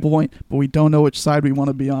political point, but we don't know which side we want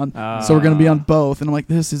to be on, so we're gonna be on both, and I'm like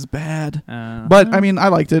this is bad. But I mean, I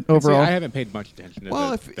liked it See, overall. I haven't paid much attention to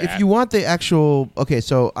Well, the, if you want the actual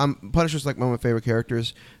so Punisher's like one of my favorite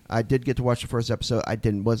characters. I did get to watch the first episode. I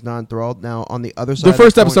was not enthralled. Now on the other side, The of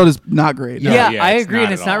first coin- episode is not great. yeah, yeah, I it's agree, not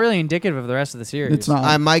and it's at not all. really indicative of the rest of the series. It's not.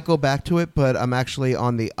 I might go back to it, but I'm actually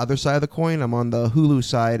on the other side of the coin. I'm on the Hulu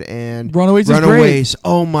side, and Runaways is Runaways.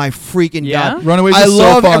 Oh my freaking Yeah? god! Runaways I is so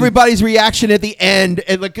love fun. everybody's reaction at the end,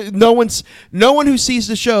 and like no one who sees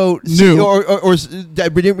the show Knew. or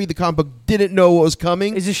that didn't read the comic book didn't know what was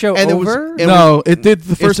coming. Is the show and over? No, it did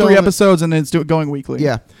the first it's 3 on- episods, and then it's going weekly.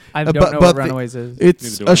 Yeah, I but- don't know but what the- Runaways is. It's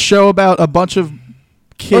Neither do I. a show about a bunch of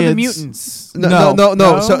kids. Oh, the mutants. no.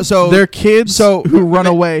 No? So They're kids so- who run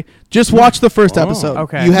away. Just watch the first Oh, episode.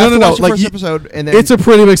 okay. you have No, to no, watch the like first you- episode, and then It's a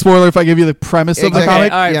pretty big spoiler if I give you the premise of the Exactly.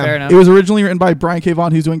 comic. All right, Yeah. fair enough. It was originally written by Brian K.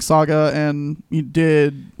 Vaughan, who's doing Saga, and he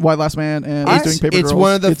did White Last Man, and he's doing Paper Girls.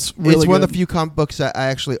 one of the it's really one of good. the few comic books that I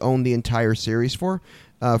actually own the entire series for,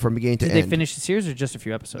 from beginning to Did end. they finish the series or just a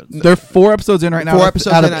few episodes? They're 4 episodes in right now. 4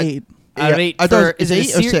 episodes out of in, 8. Out of 8 I thought for, it is was it a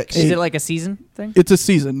 8 or ser- 6. Is Eight. it like a season thing? It's a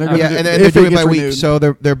season. They're Okay. gonna Yeah, do, and then if they're it doing it gets by week, renewed. so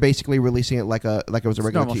they're basically releasing it like it was a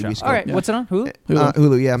regular normal TV show. script. All right, Yeah. what's it on? Hulu? Hulu.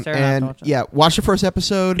 Hulu, yeah, Sarah and I have to and watch it. yeah, watch the first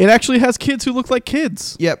episode. It actually has kids who look like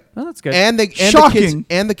kids. Yep, Oh, that's good. and the Shocking.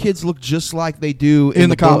 kids look just like they do In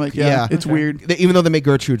the book. comic, yeah. It's Okay. weird. Even though they make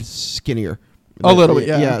Gertrude skinnier. A little bit,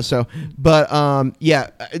 yeah. Yeah. So, but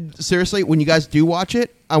seriously, when you guys do watch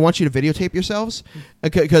it, I want you to videotape yourselves,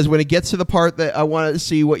 because when it gets to the part that I want to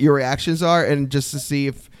see what your reactions are, and just to see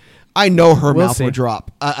if I know her We'll mouth see. will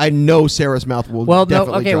drop. I know Sarah's mouth will. well, no,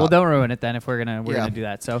 definitely okay, drop. well, don't ruin it then if we're gonna Yeah. do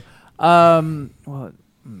that. So,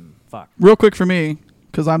 fuck. Real quick for me,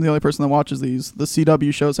 because I'm the only person that watches these, the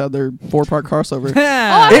CW shows had their 4-part crossover.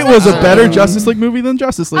 I It was a Uh, better Justice League movie than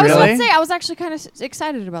Justice League. I was about Really? to say I was actually kind of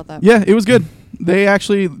excited about that. Yeah, it was good. They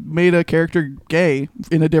actually made a character gay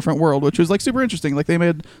in a different world, which was like super interesting. Like they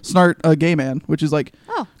made Snart a gay man, which is like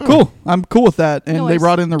Oh, cool. I'm cool with that. And they Nice.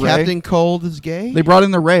 brought in the Ray. Captain Cold is gay. They brought in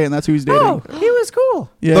the Ray, and that's who he's dating. Oh, he was cool.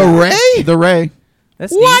 Yeah. The Ray? The Ray.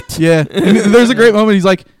 That's What? Yeah. And there's a great moment. He's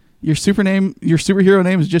like, your superhero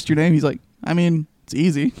name is just your name. He's like, I mean, it's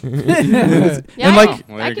easy. yeah, and like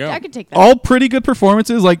Well, there you go. I could take that. all pretty good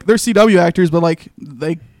performances. Like they're CW actors, but like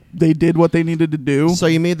they did what they needed to do. So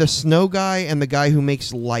you made the snow guy and the guy who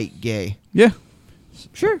makes light gay. Yeah.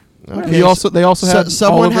 Sure. Okay. They also had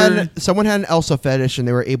someone Oliver. had an Elsa fetish and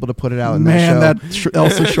they were able to put it out in Man, that that show.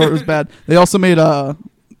 Elsa short was bad. They also made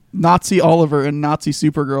Nazi Oliver and Nazi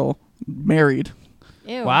Supergirl married,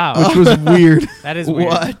 Ew. Wow. which was weird. That is weird.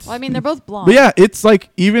 What? Well, I mean, they're both blonde. But yeah, it's like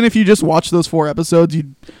even if you just watch those 4 episodes,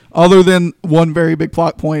 you other than one very big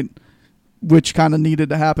plot point, which kind of needed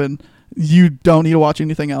to happen, you don't need to watch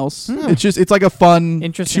anything else. It's like a fun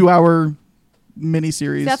Interesting. 2-hour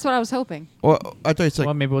miniseries. That's what I was hoping. Well, I thought it's like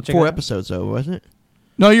Well, maybe we'll check 4 it out. episodes though, wasn't it?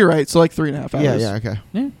 No, you're right. So like 3.5 hours. Yeah, okay.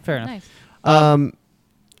 Yeah, fair enough. Nice.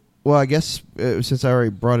 Well, I guess since I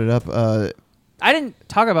already brought it up, I didn't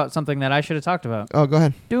talk about something that I should have talked about. oh, go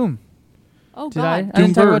ahead. Doom. Oh Did I? God. I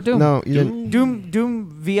didn't talk Doom about Doom. No, you didn't.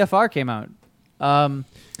 Doom VFR came out.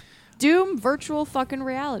 Doom virtual fucking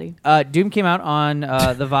reality. Doom came out on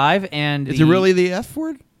the Vive, and Is it really the F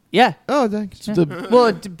word? Yeah. Oh, thanks. The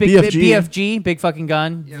Well, big BFG. BFG, big fucking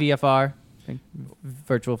gun, VFR, big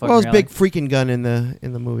virtual fucking. Well, it's reality. big freaking gun in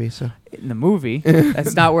the movie. So In the movie.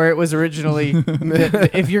 That's not where it was originally.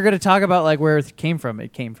 If you're gonna talk about like where it came from.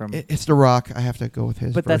 it's The Rock. I have to go with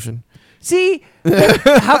his But that's- version. See,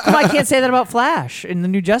 how come I can't say that about Flash in the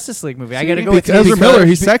new Justice League movie? I got to go with Ezra his- Miller.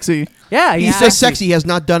 He's sexy. Yeah, He's so sexy. He has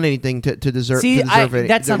not done anything to deserve. See, to deserve any,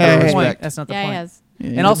 that's not deserve the Hey, point. respect. That's not the Yeah, he point. has. Yeah,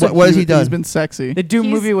 And also, what has he done? He's been sexy. The Doom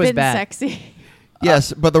He's movie was been bad. sexy.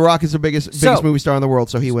 Yes, but The Rock is the biggest So- movie star in the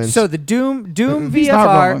world, so he wins. So the Doom He's not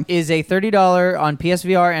VFR wrong. is a $30 on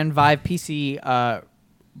PSVR and Vive PC,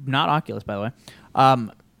 not Oculus, by the way.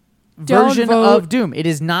 Version vote. of Doom. It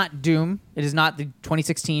is not Doom. It is not the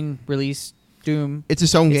 2016 release Doom. it's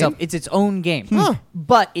its own itself. game. It's its own game, Huh.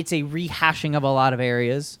 but it's a rehashing of a lot of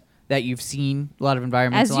areas that you've seen, a lot of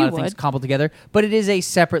environments, As a lot you of things would. cobbled together. But it is a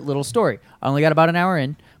separate little story. I only got about an hour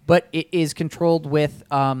in, but it is controlled with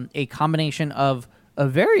a combination of a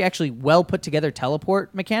very actually well put together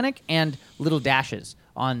teleport mechanic and little dashes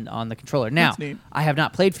on the controller. Now, That's neat. I have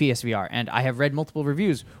not played PSVR, and I have read multiple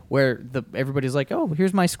reviews where everybody's like, "Oh,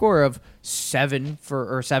 here's my score of 7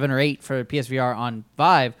 or 8 for PSVR on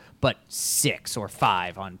Vive, but 6 or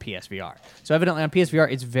 5 on PSVR." So evidently on PSVR,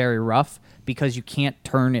 it's very rough because you can't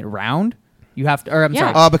turn it around. You have to, or I'm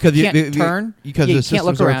Yeah. sorry, Because you can't turn because yeah, the you can't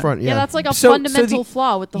look systems are in around. front. Yeah, Yeah, that's like a So fundamental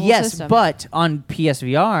flaw with the whole yes, system. but on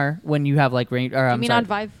PSVR, when you have like range, or you I'm mean sorry, on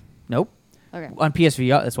Vive? Nope. Okay. On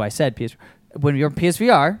PSVR, that's why I said PSVR. When you're on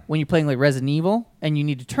PSVR, when you're playing like Resident Evil and you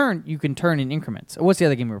need to turn, you can turn in increments. What's the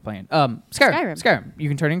other game we were playing? Skyrim. You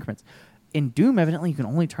can turn increments. In Doom, evidently, you can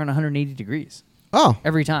only turn 180 degrees Oh,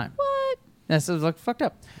 every time. What? That's like fucked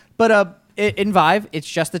up. But in Vive, it's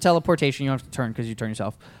just the teleportation. You don't have to turn because you turn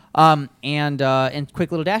yourself. And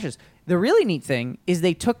quick little dashes. The really neat thing is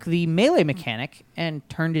they took the melee mechanic and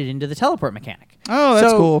turned it into the teleport mechanic. Oh,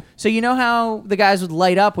 that's cool. So you know how the guys would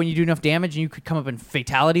light up when you do enough damage and you could come up and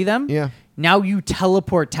fatality them? Yeah. Now you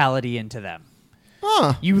teleportality into them.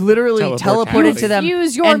 huh. You literally teleport Teleportality. into them,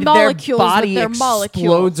 Fuse your and molecules their with body their explodes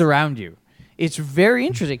molecules. around you. It's very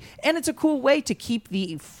interesting, and it's a cool way to keep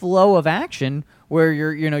the flow of action where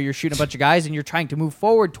you're shooting a bunch of guys and you're trying to move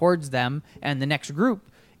forward towards them and the next group.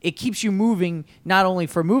 It keeps you moving not only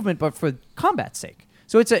for movement but for combat's sake.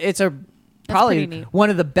 So it's a probably pretty neat. one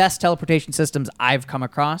of the best teleportation systems I've come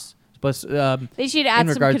across. They should in add some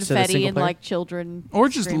regards to the confetti single and player. like children. Or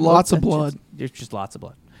just screaming. lots of blood. There's just lots of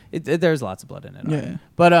blood. There's lots of blood in it. Yeah. already.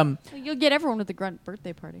 But You'll get everyone with the grunt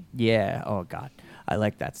birthday party. yeah. Oh God, I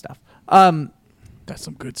like that stuff. That's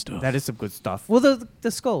some good stuff. That is some good stuff. Well,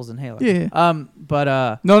 the skulls in Halo. Yeah.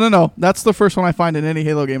 But No. That's the first one I find in any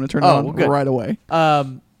Halo game to turn Oh, on well, good. right away.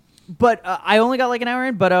 I only got like an hour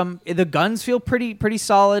in. But the guns feel pretty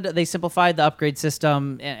solid. They simplified the upgrade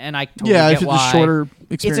system, and I totally Yeah, get it's just why. a shorter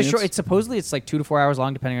experience. It's a short. It's supposedly it's like 2 to 4 hours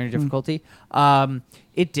long, depending on your difficulty.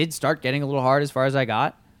 It did start getting a little hard as far as I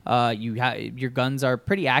got. Your guns are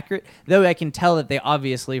pretty accurate, though I can tell that they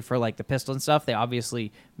obviously, for like the pistol and stuff, they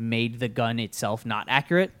obviously made the gun itself not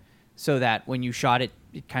accurate, so that when you shot it,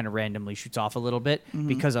 it kind of randomly shoots off a little bit,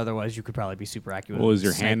 because otherwise you could probably be super accurate. Well, and is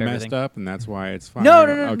your snipe hand everything. messed up, and that's why it's fine? No.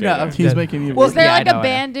 Okay, no. okay. He's making you. Well, Is there yeah, I like know, a I know.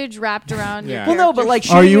 bandage wrapped around your Yeah. Well, no, but like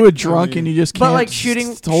Are shooting you a with- drunk and you just can't But like shooting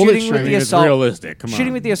hold it with straight? I mean, the it's assault, realistic. Come on.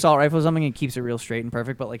 shooting with the assault rifle is something that keeps it real straight and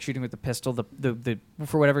perfect. But like shooting with the pistol, the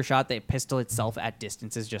for whatever shot, the pistol itself at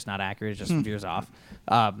distance is just not accurate. It just veers off.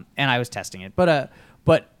 And I was testing it, but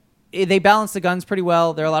they balance the guns pretty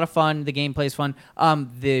well. They're a lot of fun. The gameplay is fun.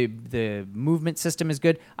 The movement system is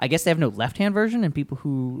good. I guess they have no left-hand version, and people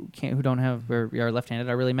who don't have or are left-handed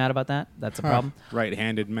are really mad about that. That's a problem.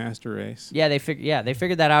 Right-handed master race. Yeah, they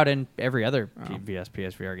figured that out in every other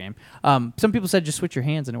PSVR game. Some people said just switch your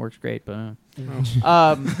hands and it works great, but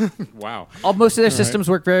Wow. most of their systems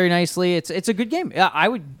work very nicely. It's a good game. I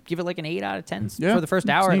would give it like an 8 out of 10 Yeah, for the first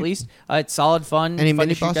it's hour at neat. least. It's solid fun. Any fun mini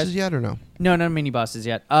to shoot bosses guys. yet or no? No mini bosses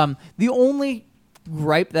yet. The only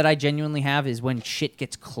gripe that I genuinely have is when shit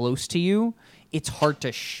gets close to you, it's hard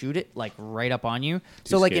to shoot it like right up on you.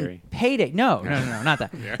 So like scary. in Payday, no, not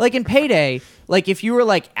that. Like in Payday, like if you were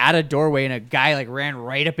like at a doorway and a guy like ran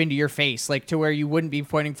right up into your face, like to where you wouldn't be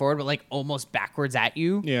pointing forward, but like almost backwards at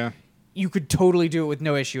you, Yeah. you could totally do it with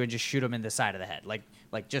no issue and just shoot him in the side of the head, like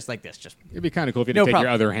just like this, just It'd be kind of cool if you had No to take problem.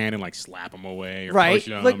 your other hand and like slap him away or right, push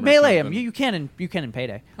him like or melee him. something. You can in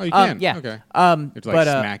Payday. Oh, you can? Yeah. Okay. You You have to like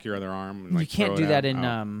smack your other arm. And, You like, can't throw do it that out. in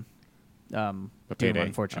Oh. Doom, Payday.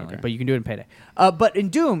 unfortunately, Okay. but you can do it in Payday. But in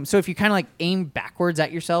Doom, so if you kind of like aim backwards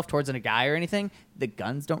at yourself towards a guy or anything, the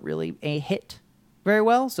guns don't really hit very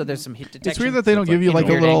well. So there's some hit detection. It's weird that they don't it's give like you like a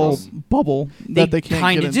weird little angles. bubble They that they can't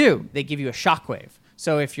kind get of in. do. They give you a shockwave.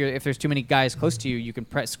 So if there's too many guys close to you, you can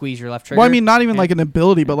squeeze your left trigger. Well, I mean, not even and like an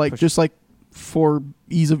ability, but like push. just like for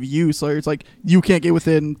ease of use. Like it's like you can't get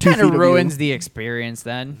within 2 feet kind of of ruins you. the experience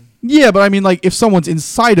then. Yeah, but I mean, like if someone's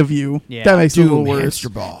inside of you, Yeah. that makes it a little Doom worse. hamster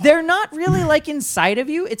ball. They're not really like inside of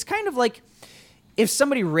you. It's kind of like if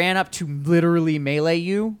somebody ran up to literally melee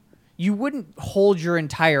you, you wouldn't hold your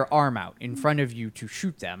entire arm out in front of you to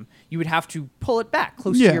shoot them. You would have to pull it back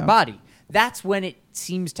close to Yeah. your body. That's when it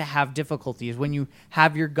seems to have difficulty, is when you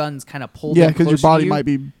have your guns kind of pulled Yeah, in because your closer to body you. might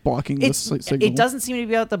be blocking the signal. It doesn't seem to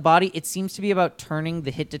be about the body. It seems to be about turning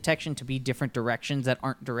the hit detection to be different directions that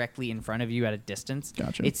aren't directly in front of you at a distance.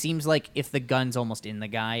 Gotcha. It seems like if the gun's almost in the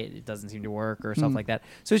guy, it doesn't seem to work or stuff like that.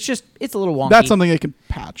 So it's a little wonky. That's something they can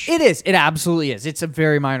patch. It is. It absolutely is. It's a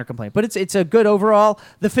very minor complaint, but it's a good overall.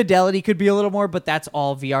 The fidelity could be a little more, but that's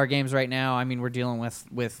all VR games right now. I mean, we're dealing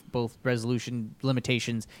with both resolution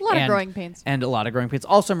limitations, A lot of and- growing pains. and a lot of growing pains.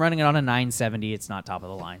 Also, I'm running it on a 970. It's not top of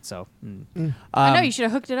the line, so. I know you should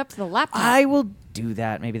have hooked it up to the laptop. I will do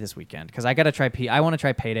that maybe this weekend because I gotta try. I want to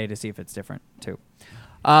try Payday to see if it's different too.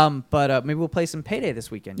 But maybe we'll play some Payday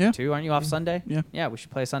this weekend. Yeah. You too? Aren't you off Sunday? Yeah. Yeah, we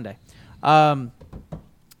should play Sunday.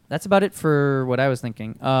 That's about it for what I was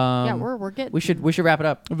thinking. yeah, we're getting. We should wrap it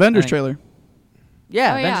up. Avengers I think. trailer.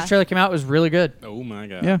 Yeah, Oh, Avengers yeah. trailer came out. It was really good. Oh my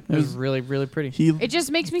god. Yeah, It was really really pretty. It just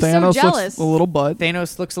makes me Thanos so jealous. looks a little butt.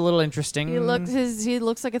 Thanos looks a little interesting. He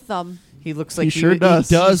looks like a thumb. He looks like He sure does.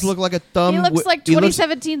 He does look like a thumb. he looks like he looks-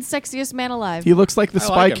 2017's sexiest man alive. He looks like the I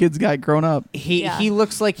Spy like him. Kids guy grown up. He Yeah. he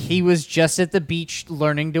looks like he was just at the beach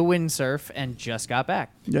learning to windsurf and just got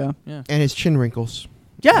back. Yeah. Yeah. and his chin wrinkles.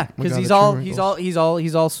 Yeah, my because God, he's the all chin he's wrinkles. all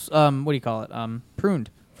he's all what do you call it? Pruned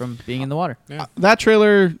from being in the water. Yeah. That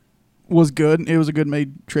trailer was good. It was a good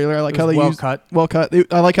made trailer. I like It how was they well used cut. Well cut.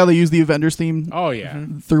 I like how they use the Avengers theme Oh yeah.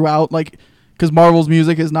 throughout. Like, because Marvel's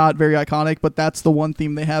music is not very iconic, but that's the one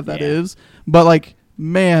theme they have that Yeah. is. But like,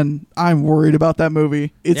 man, I'm worried about that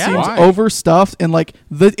movie. It Yeah? seems Why? overstuffed, and like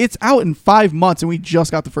it's out in 5 months, and we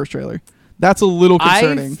just got the first trailer. That's a little I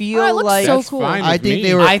concerning. feel Oh, it looks like so That's cool. fine I with think me.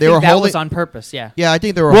 they were- I they think were that holding- was on purpose. Yeah. Yeah, I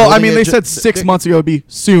think they were. Well, I holding mean, it they ju- said 6 months ago it'd be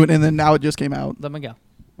soon, and then now it just came out. Let me go.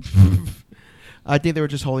 I think they were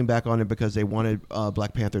just holding back on it because they wanted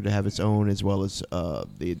Black Panther to have its own, as well as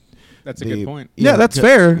the. That's a good point. Yeah, that's c-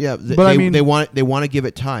 fair, Yeah, but I mean- they want to give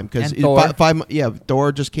it time because And Thor.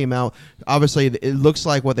 Thor just came out. Obviously, it looks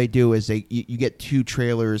like what they do is you get 2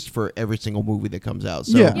 trailers for every single movie that comes out.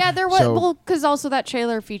 So, Yeah. Yeah, there was so- because also that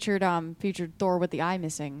trailer featured Thor with the eye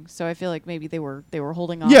missing. So I feel like maybe they were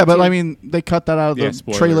holding on. Yeah, but to- I mean, they cut that out of Yeah, the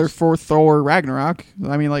spoilers. trailer for Thor Ragnarok.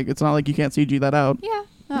 I mean, like, it's not like you can't CG that out. yeah.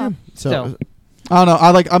 Oh. so Still. I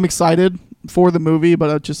don't know. I'm excited for the movie, but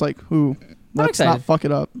it's just like, let's not excited. fuck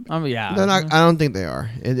it up. Yeah. they're not, I don't think they are.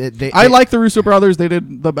 I like the Russo brothers. They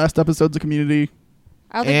did the best episodes of Community.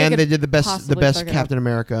 I don't think and they could did the best possibly fuck it up. Captain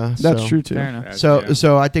America. That's so. true too. Fair enough. That's- So yeah.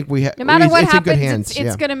 so I think we have. No matter what it's in good happens, hands. it's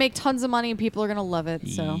yeah. gonna make tons of money and people are gonna love it.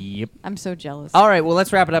 So Yep. I'm so jealous. All right. Well,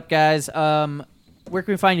 let's wrap it up, guys. Where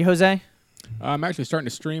can we find you, Jose? I'm actually starting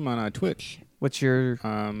to stream on Twitch. What's your?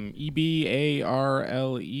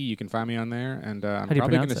 EBARLE. You can find me on there, and I'm do you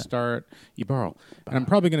probably going pronounce to it? start Ebarl. And I'm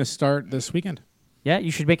probably going to start this weekend. Yeah,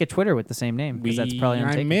 you should make a Twitter with the same name because that's probably I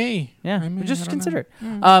untaken. may. Yeah, I may, just I don't consider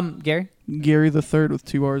know. it. Gary. Gary the Third with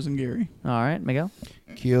 2 R's in Gary. All right, Miguel,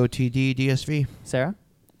 QOTD DSV. Sarah,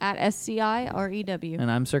 At SCIREW.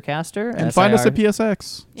 and I'm Sir Caster. And find us at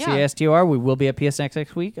PSX. Yeah. CASTR. We will be at PSX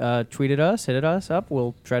next week. Tweet at us, hit us up.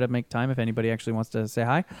 We'll try to make time if anybody actually wants to say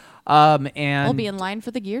hi. And We'll be in line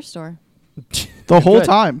for the gear store. The whole Good.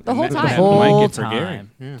 time. The whole And the time. then whole blanket for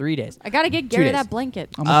time. Gary. Yeah. 3 days. I gotta get 2 Gary days. that blanket.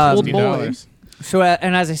 I'm a old boy. $50. So,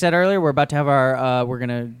 and as I said earlier, we're about to have our, we're going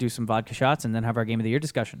to do some vodka shots and then have our Game of the Year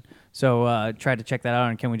discussion. So try to check that out.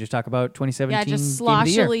 And can we just talk about 2017 Yeah, just Game of the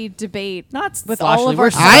Year? sloshily debate. Not with all sloshily, of we're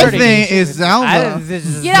our starting. it's Zelda.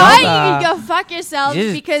 You know what? You can go fuck yourself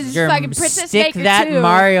because you're fucking Princess stick Maker that 2.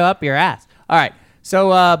 Mario up your ass. All right. So,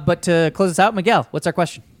 but to close us out, Miguel, what's our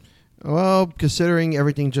question? Well, considering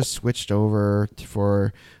everything just switched over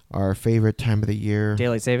for our favorite time of the year.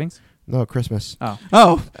 Daylight savings? No, Christmas. Oh.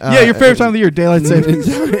 Oh, yeah, your favorite time of the year, daylight savings.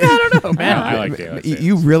 Oh, man. I like Daylight Savings.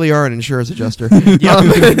 You really are an insurance adjuster.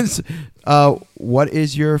 What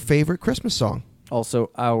is your favorite Christmas song? Also,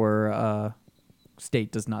 our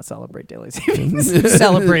state does not celebrate daylight savings.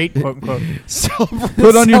 Celebrate, quote unquote.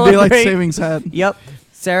 Put on your daylight Celebrate. savings hat. Yep.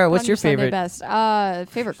 Sarah, what's your 100% their favorite? best?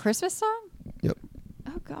 Favorite Christmas song? Yep.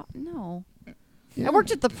 Oh God, no. I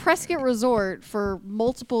worked at the Prescott Resort for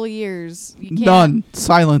multiple years. You can't- None.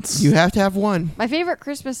 Silence. You have to have one. My favorite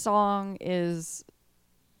Christmas song is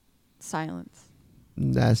Silence.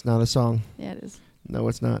 That's not a song. Yeah, it is. No,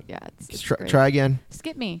 it's not. Yeah, it's Try, great. try again.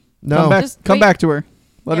 Skip me. No. Come back. Just Come wait. back to her.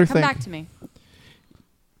 Let Yeah, her come think. back to me.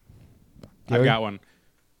 I've got one.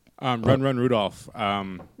 Run Run Rudolph.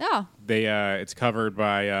 No. They it's covered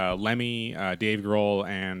by Lemmy, Dave Grohl,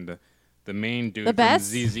 and the main dude The from best?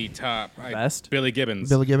 ZZ Top, Best? Billy Gibbons.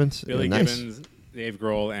 Billy Gibbons. Billy Yeah, nice. Gibbons, Dave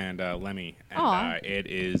Grohl, and Lemmy. And Aw. it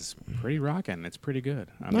is pretty rocking. It's pretty good.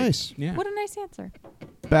 Nice. Yeah. What a nice answer.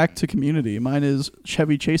 Back to Community. Mine is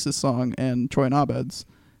Chevy Chase's song and Troy and Abed's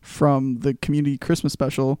from the Community Christmas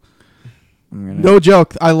special. No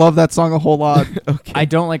joke. I love that song a whole lot. Okay. I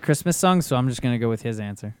don't like Christmas songs, so I'm just gonna go with his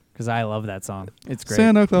answer because I love that song. It's great.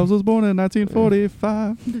 Santa Claus was born in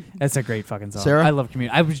 1945. That's a great fucking song. Sarah? I love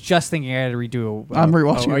Community. I was just thinking I had to redo. I'm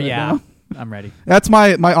rewatching it right yeah, now. I'm ready. That's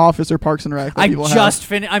my office or Parks and Rec. that I people have. just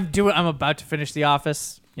finished. I'm about to finish The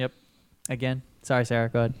Office. Yep. Again. Sorry, Sarah.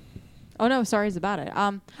 Go ahead. Oh no, sorry's about it.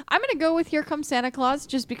 I'm gonna go with Here Comes Santa Claus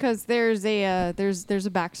just because there's a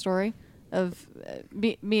backstory of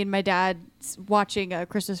me and my dad watching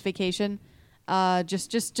Christmas Vacation,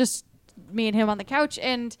 just me and him on the couch,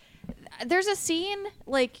 and there's a scene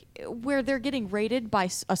like where they're getting raided by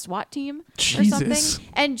a SWAT team or Jesus. something,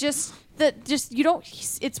 and just you don't.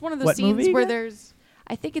 It's one of those What scenes movie where again? there's.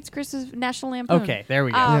 I think it's Christmas National Lampoon. Okay, there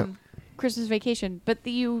we go. Christmas Vacation, but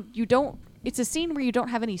you don't. It's a scene where you don't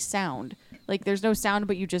have any sound. Like there's no sound,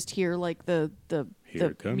 but you just hear like the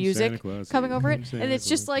Here comes music Santa Claus, coming here over it, comes and Santa it's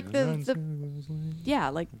just Claus, like the yeah,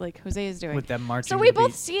 like Jose is doing. With them marching. So to we the both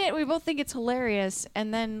beat. see it. We both think it's hilarious.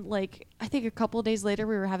 And then, like, I think a couple of days later,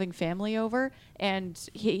 we were having family over, and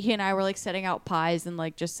he and I were like setting out pies and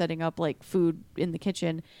like just setting up like food in the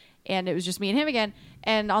kitchen. And it was just me and him again.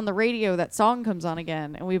 And on the radio, that song comes on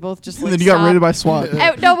again, and we both just And like. then you got stopped. raided by SWAT.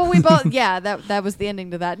 No, but we both. Yeah, that was the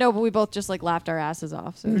ending to that. No, but we both just like laughed our asses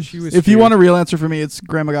off. So. If you want a real answer for me, it's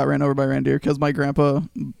Grandma got ran over by reindeer because my grandpa,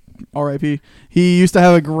 R.I.P., he used to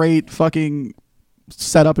have a great fucking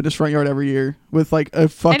setup in his front yard every year with like a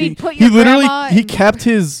fucking. he'd put He your literally grandma he in- kept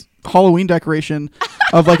his Halloween decoration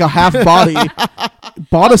of like a half body,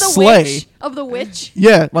 bought a the sleigh. witch, of the witch.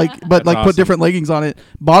 Yeah, like but That's like put awesome. different leggings on it,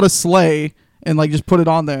 bought a sleigh, and like just put it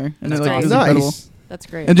on there, and That's it, like, it was nice. incredible. That's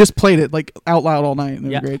great. And just played it like out loud all night, and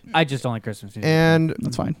it Yeah, was great. I just don't like Christmas music. And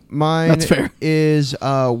That's fine. mine That's fair. is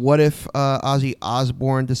what if Ozzy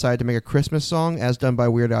Osbourne decided to make a Christmas song as done by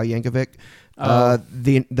Weird Al Yankovic?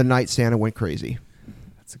 The night Santa went crazy.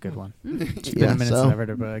 That's a good one. Hmm. It's been a minute since I've heard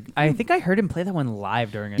it, but I think I heard him play that one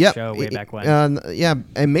live during a Yep. show way back when. Yeah,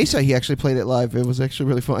 and Mesa he actually played it live. It was actually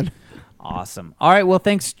really fun. Awesome. All right. Well,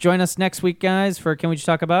 thanks. Join us next week, guys, for Can We Just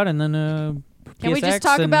Talk About, and then Can we just PSX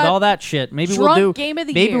talk and about all that shit. Maybe drunk we'll do game of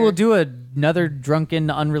the maybe year? we'll do another drunken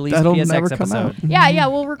unreleased That'll PSX never come episode. out. Yeah,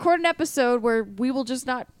 we'll record an episode where we will just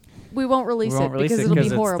not. We won't release We won't it release because it it'll be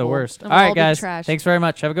because it's horrible. the worst. and All we'll right, be guys. trash. Thanks very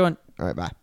much. Have a good one. All right, bye.